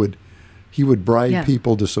 or he would bribe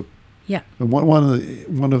people to. Yeah. And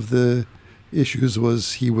one of the issues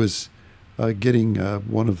was he was getting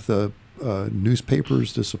one of the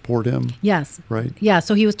newspapers to support him. Yes. Right. Yeah.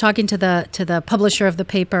 So he was talking to the publisher of the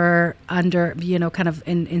paper under, kind of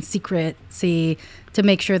in secrecy to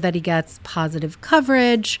make sure that he gets positive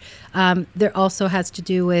coverage. There also has to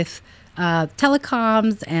do with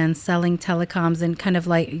telecoms and selling telecoms, and kind of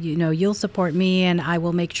like, you'll support me and I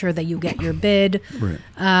will make sure that you get your bid. Right.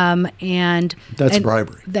 And that's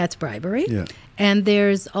bribery. That's bribery. Yeah. And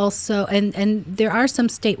there's also, and there are some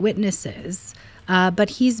state witnesses, but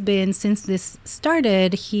he's been, since this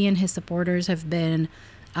started, he and his supporters have been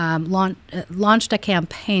launched a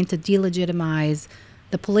campaign to delegitimize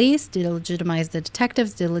the police, delegitimize the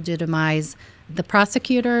detectives, delegitimize the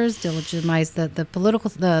prosecutors, delegitimize the political,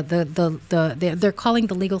 they're calling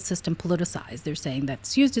the legal system politicized. They're saying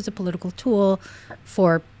that's used as a political tool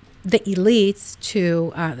for the elites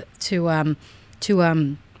to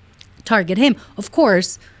target him. Of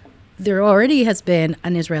course, there already has been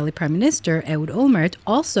an Israeli Prime Minister, Ehud Olmert,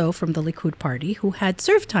 also from the Likud party, who had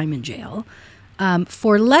served time in jail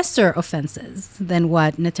for lesser offenses than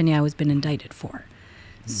what Netanyahu has been indicted for.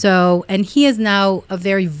 So, and he is now a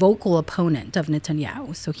very vocal opponent of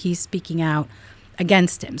Netanyahu. So he's speaking out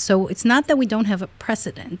against him. So it's not that we don't have a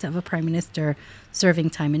precedent of a prime minister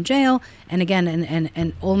serving time in jail. And again,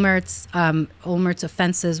 and Olmert's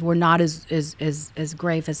offenses were not as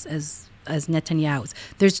grave as Netanyahu's.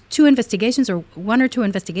 There's one or two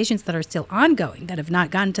investigations that are still ongoing that have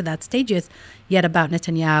not gotten to that stage yet about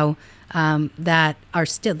Netanyahu, that are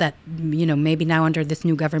still, that, maybe now under this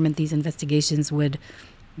new government, these investigations would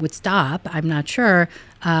stop. I'm not sure.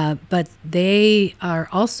 But they are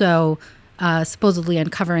also supposedly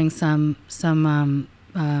uncovering some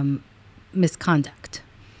misconduct.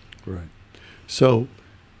 Right. So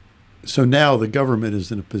now the government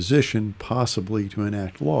is in a position possibly to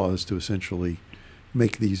enact laws to essentially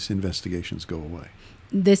make these investigations go away.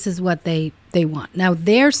 This is what they want. Now,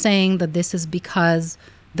 they're saying that this is because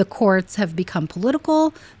the courts have become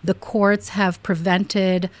political. The courts have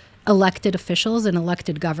prevented elected officials and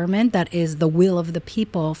elected government, that is the will of the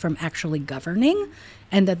people, from actually governing,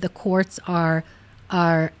 and that the courts are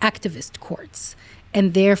activist courts,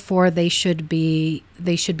 and therefore they should be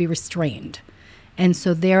restrained. And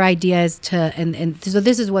so their idea is and so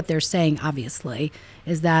this is what they're saying, obviously,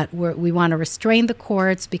 is that we want to restrain the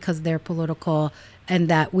courts because they're political, and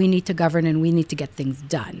that we need to govern and we need to get things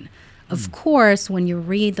done. Of course, when you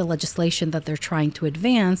read the legislation that they're trying to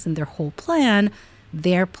advance and their whole plan,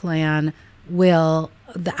 their plan will,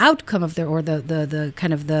 the outcome of the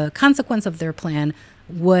kind of the consequence of their plan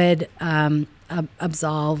would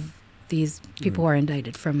absolve these people who are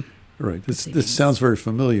indicted from. Right. This sounds very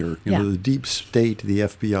familiar. The deep state, the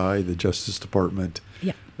FBI, the Justice Department,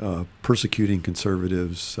 persecuting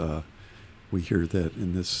conservatives. We hear that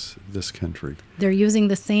in this country. They're using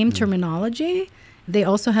the same terminology. They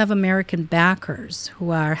also have American backers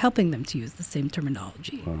who are helping them to use the same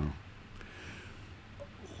terminology. Wow.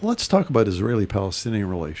 Let's talk about Israeli-Palestinian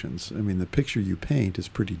relations. I mean, the picture you paint is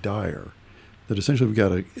pretty dire. That essentially we've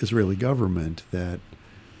got an Israeli government that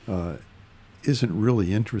isn't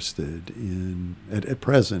really interested in, at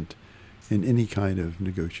present, in any kind of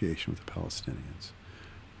negotiation with the Palestinians.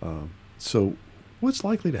 So what's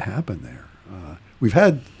likely to happen there? We've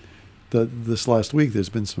had this last week, there's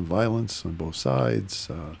been some violence on both sides.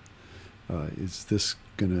 Is this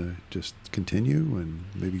going to just continue and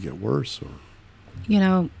maybe get worse? Or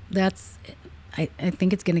I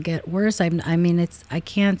think it's going to get worse. I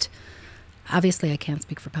can't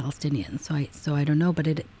speak for Palestinians, so I don't know, but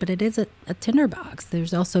it is a tinderbox.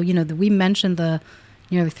 There's also, we mentioned the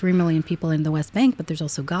nearly 3 million people in the West Bank, but there's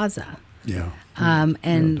also Gaza. Yeah.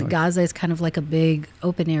 Gaza is kind of like a big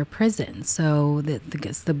open air prison. So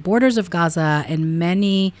the borders of Gaza and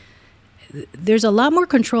there's a lot more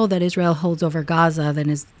control that Israel holds over Gaza than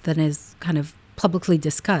is kind of publicly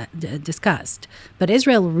discussed. But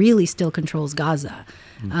Israel really still controls Gaza.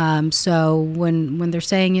 So when they're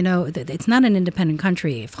saying, it's not an independent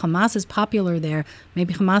country. If Hamas is popular there,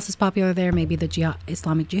 maybe Hamas is popular there, maybe the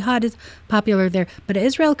Islamic Jihad is popular there. But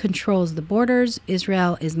Israel controls the borders.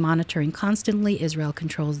 Israel is monitoring constantly. Israel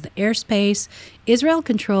controls the airspace. Israel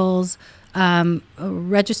controls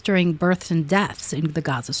registering births and deaths in the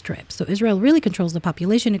Gaza Strip. So Israel really controls the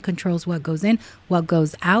population. It controls what goes in, what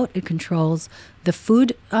goes out. It controls the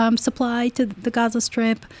food supply to the Gaza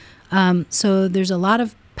Strip. So there's a lot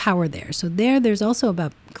of power there. So there's also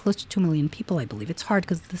about close to 2 million people, I believe. It's hard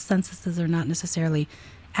because the censuses are not necessarily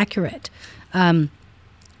accurate.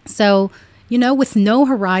 So, with no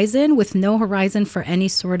horizon for any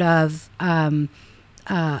sort of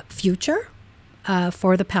future,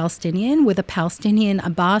 for the Palestinian, with a Palestinian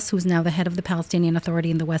Abbas, who's now the head of the Palestinian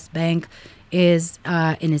Authority in the West Bank, is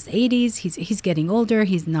in his 80s. He's getting older.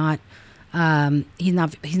 He's not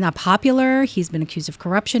popular. He's been accused of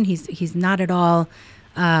corruption. He's not at all.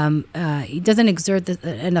 He doesn't exert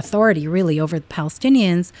an authority really over the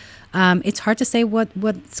Palestinians. It's hard to say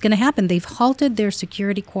what's going to happen. They've halted their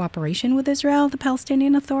security cooperation with Israel, the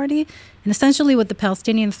Palestinian Authority, and essentially with the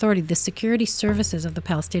Palestinian Authority, the security services of the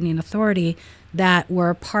Palestinian Authority that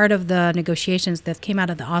were part of the negotiations that came out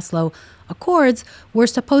of the Oslo Accords were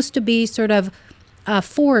supposed to be sort of a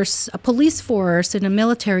police force and a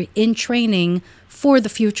military in training for the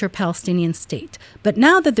future Palestinian state. But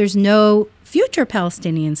now that there's no future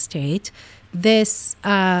Palestinian state, the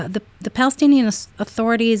Palestinian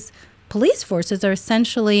Authority's police forces are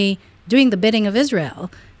essentially doing the bidding of Israel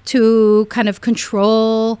to kind of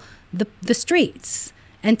control the streets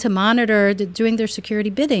and to monitor doing their security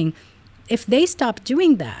bidding. If they stop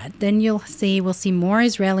doing that, then we'll see more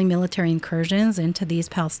Israeli military incursions into these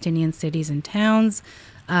Palestinian cities and towns,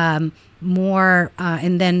 and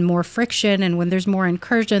then more friction. And when there's more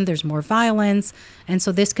incursion, there's more violence, and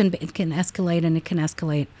so it can escalate, and it can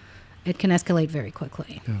escalate very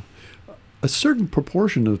quickly. Yeah. A certain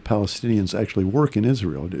proportion of Palestinians actually work in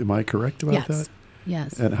Israel. Am I correct about that?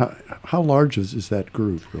 Yes. And how large is that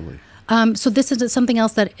group really? So this is something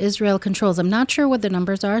else that Israel controls. I'm not sure what the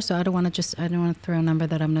numbers are, so I don't want to throw a number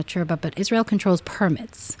that I'm not sure about. But Israel controls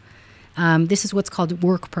permits. This is what's called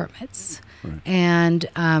work permits. Right. And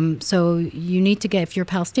so you need to get, if you're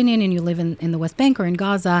Palestinian and you live in the West Bank or in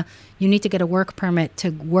Gaza, you need to get a work permit to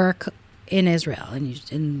work in Israel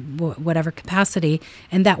in whatever capacity.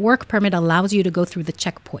 And that work permit allows you to go through the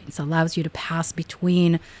checkpoints, allows you to pass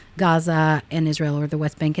between Gaza and Israel or the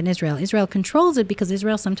West Bank and Israel. Israel controls it because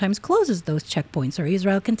Israel sometimes closes those checkpoints, or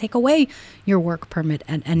Israel can take away your work permit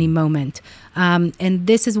at any moment. And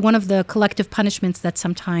this is one of the collective punishments that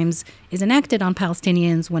sometimes is enacted on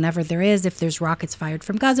Palestinians whenever if there's rockets fired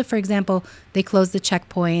from Gaza, for example, they close the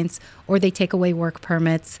checkpoints or they take away work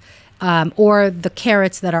permits. Or the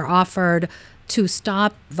carrots that are offered to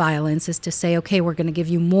stop violence is to say, okay, we're going to give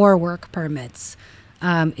you more work permits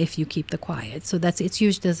if you keep the quiet. So it's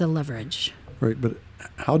used as a leverage. Right, but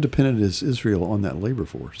how dependent is Israel on that labor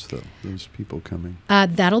force, though, those people coming?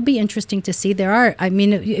 That'll be interesting to see.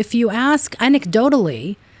 If you ask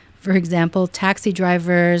anecdotally, for example, taxi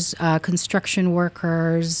drivers, construction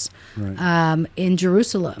workers, right. In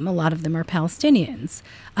Jerusalem, a lot of them are Palestinians.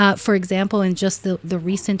 For example, in just the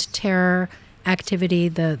recent terror activity,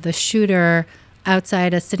 the shooter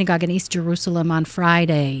outside a synagogue in East Jerusalem on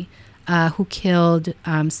Friday, who killed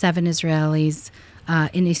 7 Israelis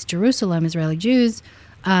in East Jerusalem, Israeli Jews,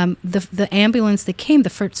 the ambulance that came,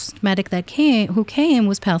 the first medic who came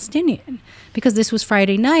was Palestinian, because this was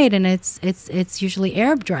Friday night, and it's usually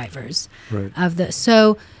Arab drivers. Right.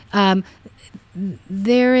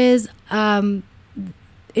 There is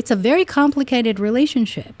it's a very complicated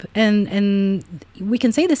relationship, and we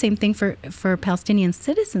can say the same thing for Palestinian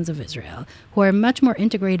citizens of Israel, who are much more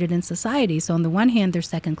integrated in society. So on the one hand, they're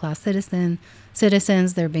second-class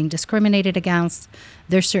citizens, they're being discriminated against,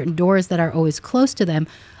 there's certain doors that are always closed to them.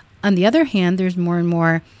 On the other hand, there's more and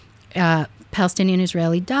more Palestinian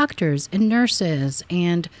Israeli doctors and nurses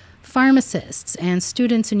and pharmacists and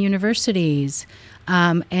students in universities,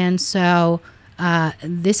 and so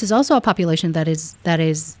this is also a population that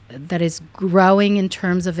is growing in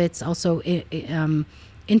terms of its also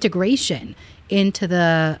integration into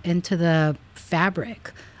the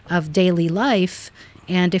fabric of daily life.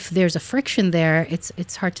 And if there's a friction there,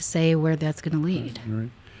 it's hard to say where that's going to lead. Right.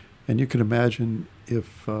 And you can imagine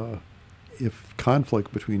if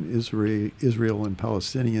conflict between Israel and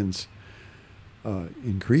Palestinians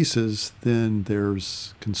increases, then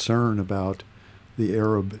there's concern about the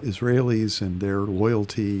Arab Israelis and their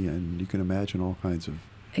loyalty, and you can imagine all kinds of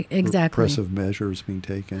repressive measures being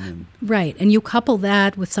taken. Right, and you couple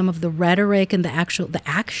that with some of the rhetoric and the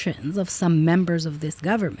actions of some members of this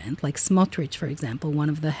government, like Smotrich, for example, one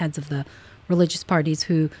of the heads of the religious parties,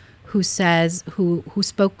 who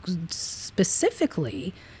spoke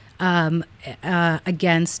specifically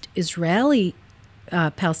against Israeli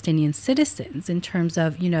Palestinian citizens in terms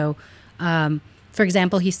of, for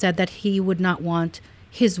example, he said that he would not want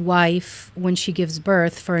his wife, when she gives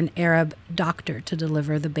birth, for an Arab doctor to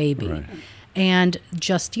deliver the baby. Right. And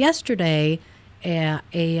just yesterday, a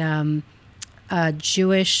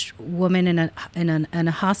Jewish woman in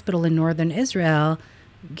a hospital in northern Israel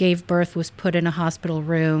gave birth, was put in a hospital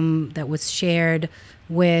room that was shared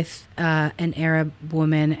with an Arab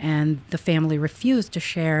woman, and the family refused to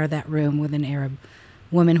share that room with an Arab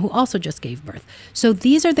woman who also just gave birth. So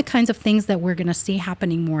these are the kinds of things that we're going to see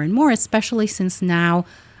happening more and more, especially since now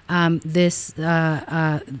this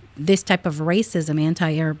type of racism,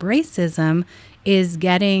 anti-Arab racism, is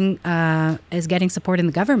getting support in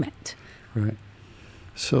the government. Right.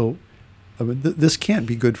 So, I mean, this can't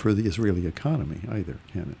be good for the Israeli economy either,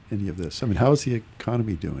 can it? Any of this? I mean, how is the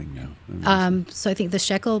economy doing now? I mean, So I think the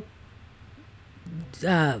shekel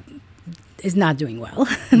is not doing well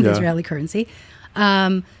in the Israeli currency.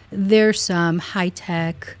 There's some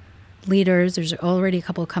high-tech leaders. There's already a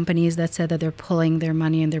couple of companies that said that they're pulling their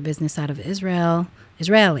money and their business out of Israel.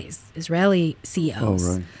 Israeli CEOs. Oh,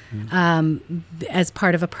 right. Yeah. As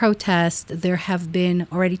part of a protest, there have been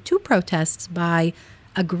already 2 protests by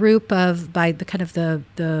a group of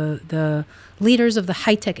the leaders of the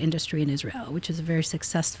high-tech industry in Israel, which is a very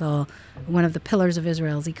successful, one of the pillars of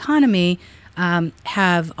Israel's economy,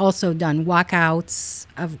 have also done walkouts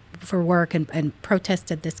for work and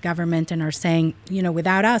protested this government and are saying,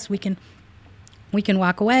 without us, we can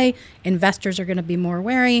walk away. Investors are going to be more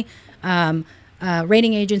wary.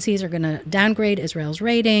 Rating agencies are going to downgrade Israel's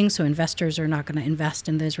rating, so investors are not going to invest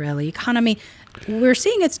in the Israeli economy. We're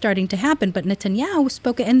seeing it starting to happen, but Netanyahu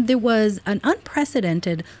spoke, and there was an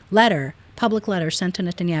unprecedented public letter sent to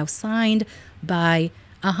Netanyahu, signed by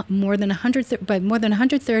more than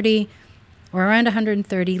 130 or around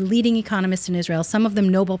 130 leading economists in Israel, some of them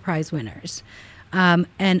Nobel Prize winners.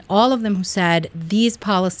 And all of them who said these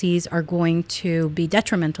policies are going to be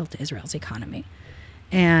detrimental to Israel's economy.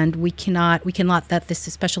 And we cannot let this,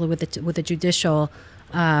 especially with the judicial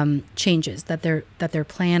changes that they're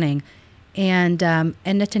planning. And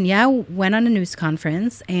Netanyahu went on a news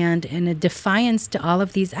conference and, in a defiance to all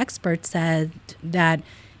of these experts, said that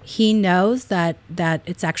he knows that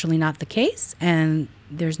it's actually not the case and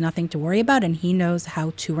there's nothing to worry about, and he knows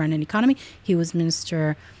how to run an economy. He was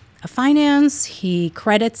Minister of Finance. He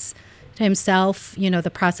credits to himself,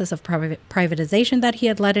 the process of privatization that he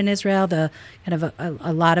had led in Israel, the kind of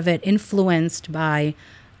a lot of it influenced by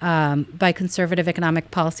conservative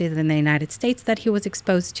economic policies in the United States that he was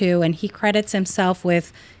exposed to, and he credits himself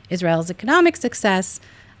with Israel's economic success.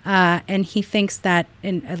 And he thinks that,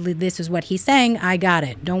 and at least this is what he's saying, I got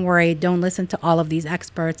it. Don't worry. Don't listen to all of these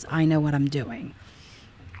experts. I know what I'm doing.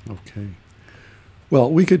 Okay. Well,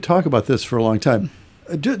 we could talk about this for a long time.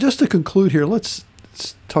 Just to conclude here, let's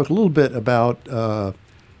talk a little bit about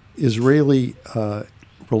Israeli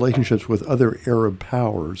relationships with other Arab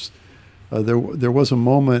powers. There was a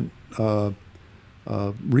moment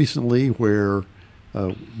recently where,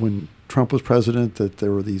 when Trump was president, that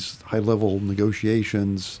there were these high-level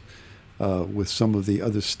negotiations with some of the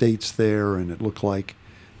other states there, and it looked like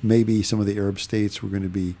maybe some of the Arab states were going to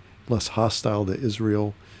be less hostile to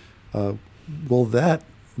Israel. Will that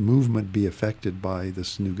movement be affected by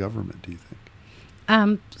this new government, do you think?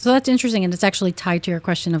 So that's interesting, and it's actually tied to your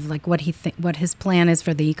question of like what his plan is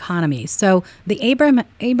for the economy. So the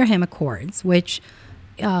Abraham Accords, which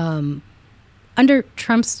under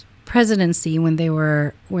Trump's presidency, when they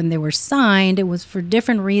were signed, it was for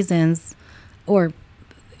different reasons, or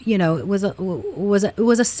it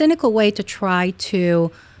was a cynical way to try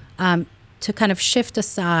to kind of shift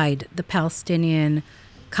aside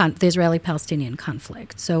the Israeli-Palestinian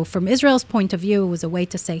conflict. So from Israel's point of view, it was a way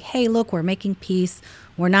to say, hey, look, we're making peace.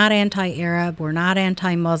 We're not anti-Arab. We're not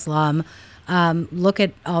anti-Muslim. Look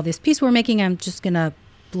at all this peace we're making. I'm just going to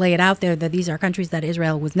lay it out there that these are countries that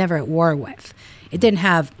Israel was never at war with. It didn't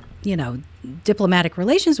have, diplomatic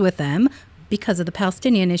relations with them because of the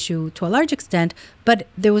Palestinian issue to a large extent, but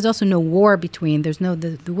there was also no war between. There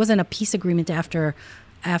wasn't a peace agreement after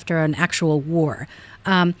an actual war.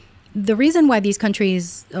 The reason why these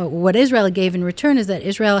countries, what Israel gave in return, is that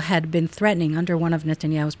Israel had been threatening under one of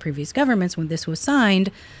Netanyahu's previous governments when this was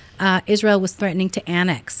signed. Israel was threatening to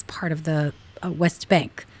annex part of the West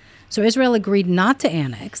Bank. So Israel agreed not to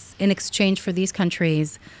annex in exchange for these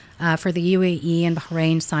countries, for the UAE and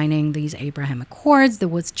Bahrain signing these Abraham Accords. There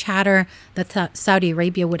was chatter that Saudi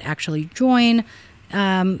Arabia would actually join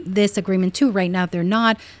this agreement too. Right now, they're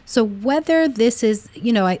not. So whether this is,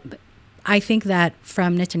 I think that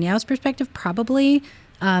from Netanyahu's perspective, probably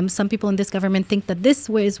some people in this government think that this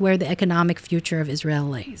is where the economic future of Israel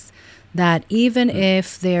lays. That even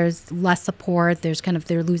if there's less support,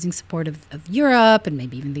 they're losing support of Europe and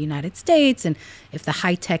maybe even the United States. And if the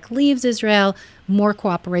high tech leaves Israel, more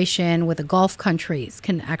cooperation with the Gulf countries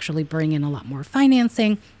can actually bring in a lot more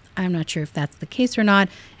financing. I'm not sure if that's the case or not.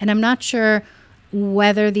 And I'm not sure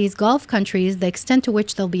whether these Gulf countries, the extent to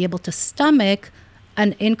which they'll be able to stomach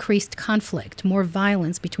an increased conflict, more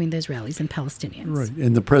violence between the Israelis and Palestinians. Right,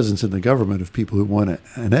 and the presence in the government of people who want to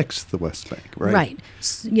annex the West Bank, right? Right,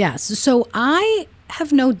 yes. So I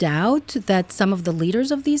have no doubt that some of the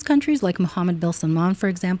leaders of these countries, like Mohammed bin Salman, for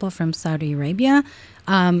example, from Saudi Arabia,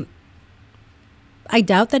 I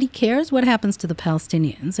doubt that he cares what happens to the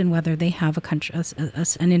Palestinians and whether they have a country,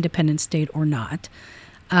 an independent state or not.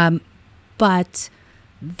 But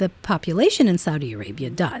the population in Saudi Arabia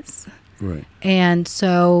does. Right. And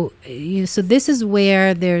so, so this is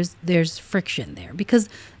where there's friction there, because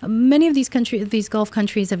many of these countries, these Gulf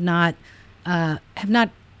countries, have not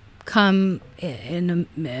come to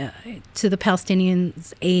the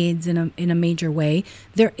Palestinians' aids in a major way.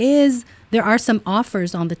 There are some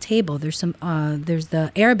offers on the table. There's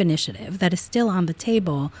the Arab Initiative that is still on the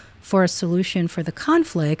table for a solution for the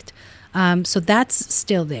conflict. So that's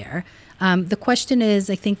still there. The question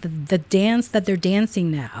is, I think the dance that they're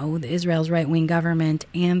dancing now, Israel's right-wing government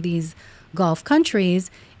and these Gulf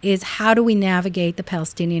countries, is how do we navigate the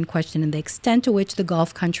Palestinian question and the extent to which the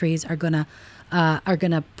Gulf countries are gonna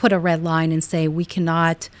put a red line and say we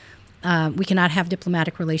cannot have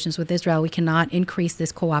diplomatic relations with Israel. We cannot increase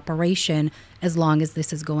this cooperation as long as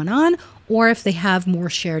this is going on. Or if they have more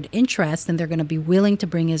shared interests, then they're going to be willing to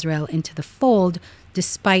bring Israel into the fold,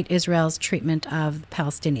 despite Israel's treatment of the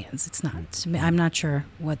Palestinians. It's not. I'm not sure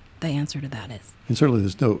what the answer to that is. And certainly,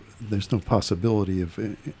 there's no possibility of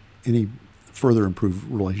any further improved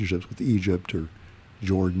relationships with Egypt or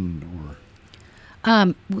Jordan or.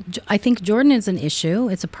 I think Jordan is an issue.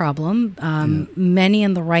 It's a problem. Many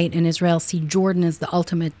on the right in Israel see Jordan as the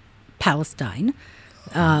ultimate Palestine.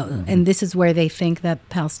 And this is where they think that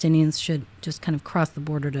Palestinians should just kind of cross the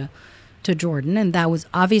border to Jordan. And that would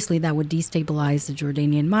destabilize the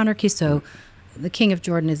Jordanian monarchy. So the king of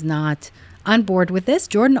Jordan is not on board with this.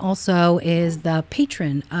 Jordan also is the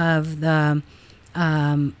patron of the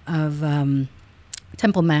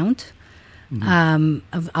Temple Mount.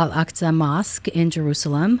 Of Al-Aqsa Mosque in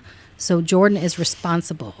Jerusalem. So Jordan is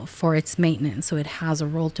responsible for its maintenance. So it has a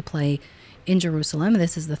role to play in Jerusalem.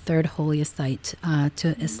 This is the third holiest site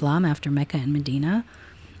to Islam after Mecca and Medina.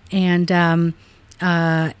 And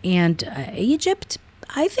Egypt,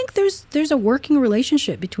 I think there's a working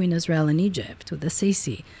relationship between Israel and Egypt with the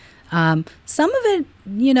Sisi. Some of it,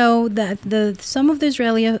 some of the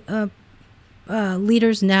Israeli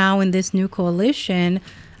leaders now in this new coalition,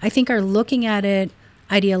 I think, are looking at it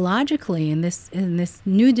ideologically in this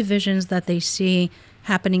new divisions that they see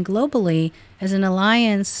happening globally as an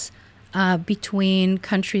alliance between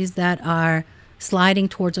countries that are sliding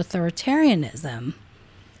towards authoritarianism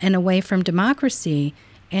and away from democracy.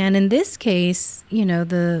 And in this case,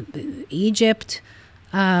 the Egypt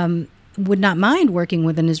would not mind working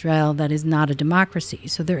with an Israel that is not a democracy.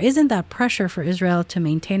 So there isn't that pressure for Israel to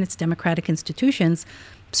maintain its democratic institutions.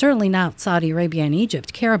 Certainly not Saudi Arabia and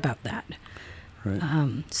Egypt care about that. Right.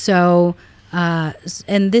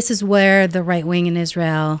 And this is where the right wing in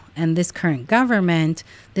Israel and this current government,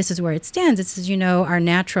 this is where it stands. It says, our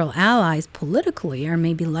natural allies politically are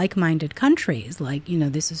maybe like-minded countries. Like,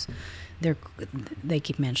 they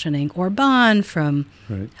keep mentioning Orban from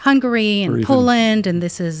Hungary and Poland, and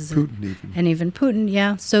this is Putin even Putin.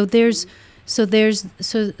 Yeah. So there's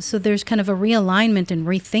kind of a realignment and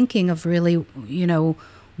rethinking of really,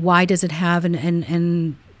 why does it have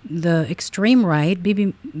and the extreme right,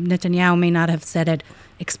 Bibi Netanyahu may not have said it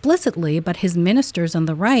explicitly, but his ministers on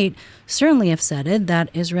the right certainly have said it, that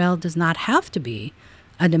Israel does not have to be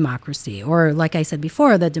a democracy. Or like I said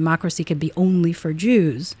before, that democracy could be only for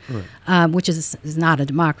Jews, which is not a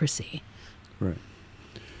democracy. Right.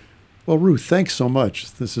 Well, Ruth, thanks so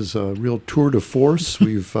much. This is a real tour de force.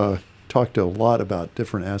 We've talked a lot about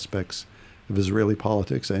different aspects of Israeli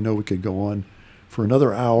politics. I know we could go on for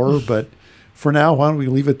another hour, but for now, why don't we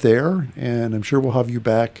leave it there? And I'm sure we'll have you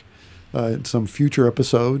back in some future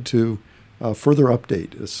episode to further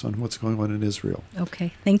update us on what's going on in Israel.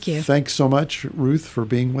 Okay, thank you. Thanks so much, Ruth, for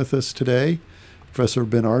being with us today. Professor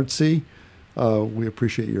Ben Artzi, we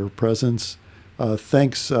appreciate your presence.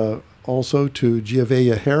 Thanks also to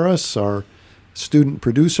Giovella Harris, our student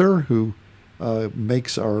producer, who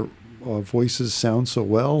makes our voices sound so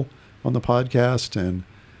well on the podcast, and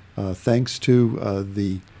thanks to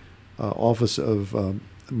the Office of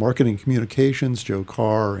Marketing Communications, Joe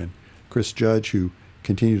Carr and Chris Judge, who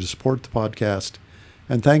continue to support the podcast.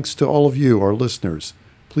 And thanks to all of you, our listeners.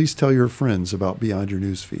 Please tell your friends about Beyond Your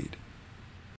Newsfeed.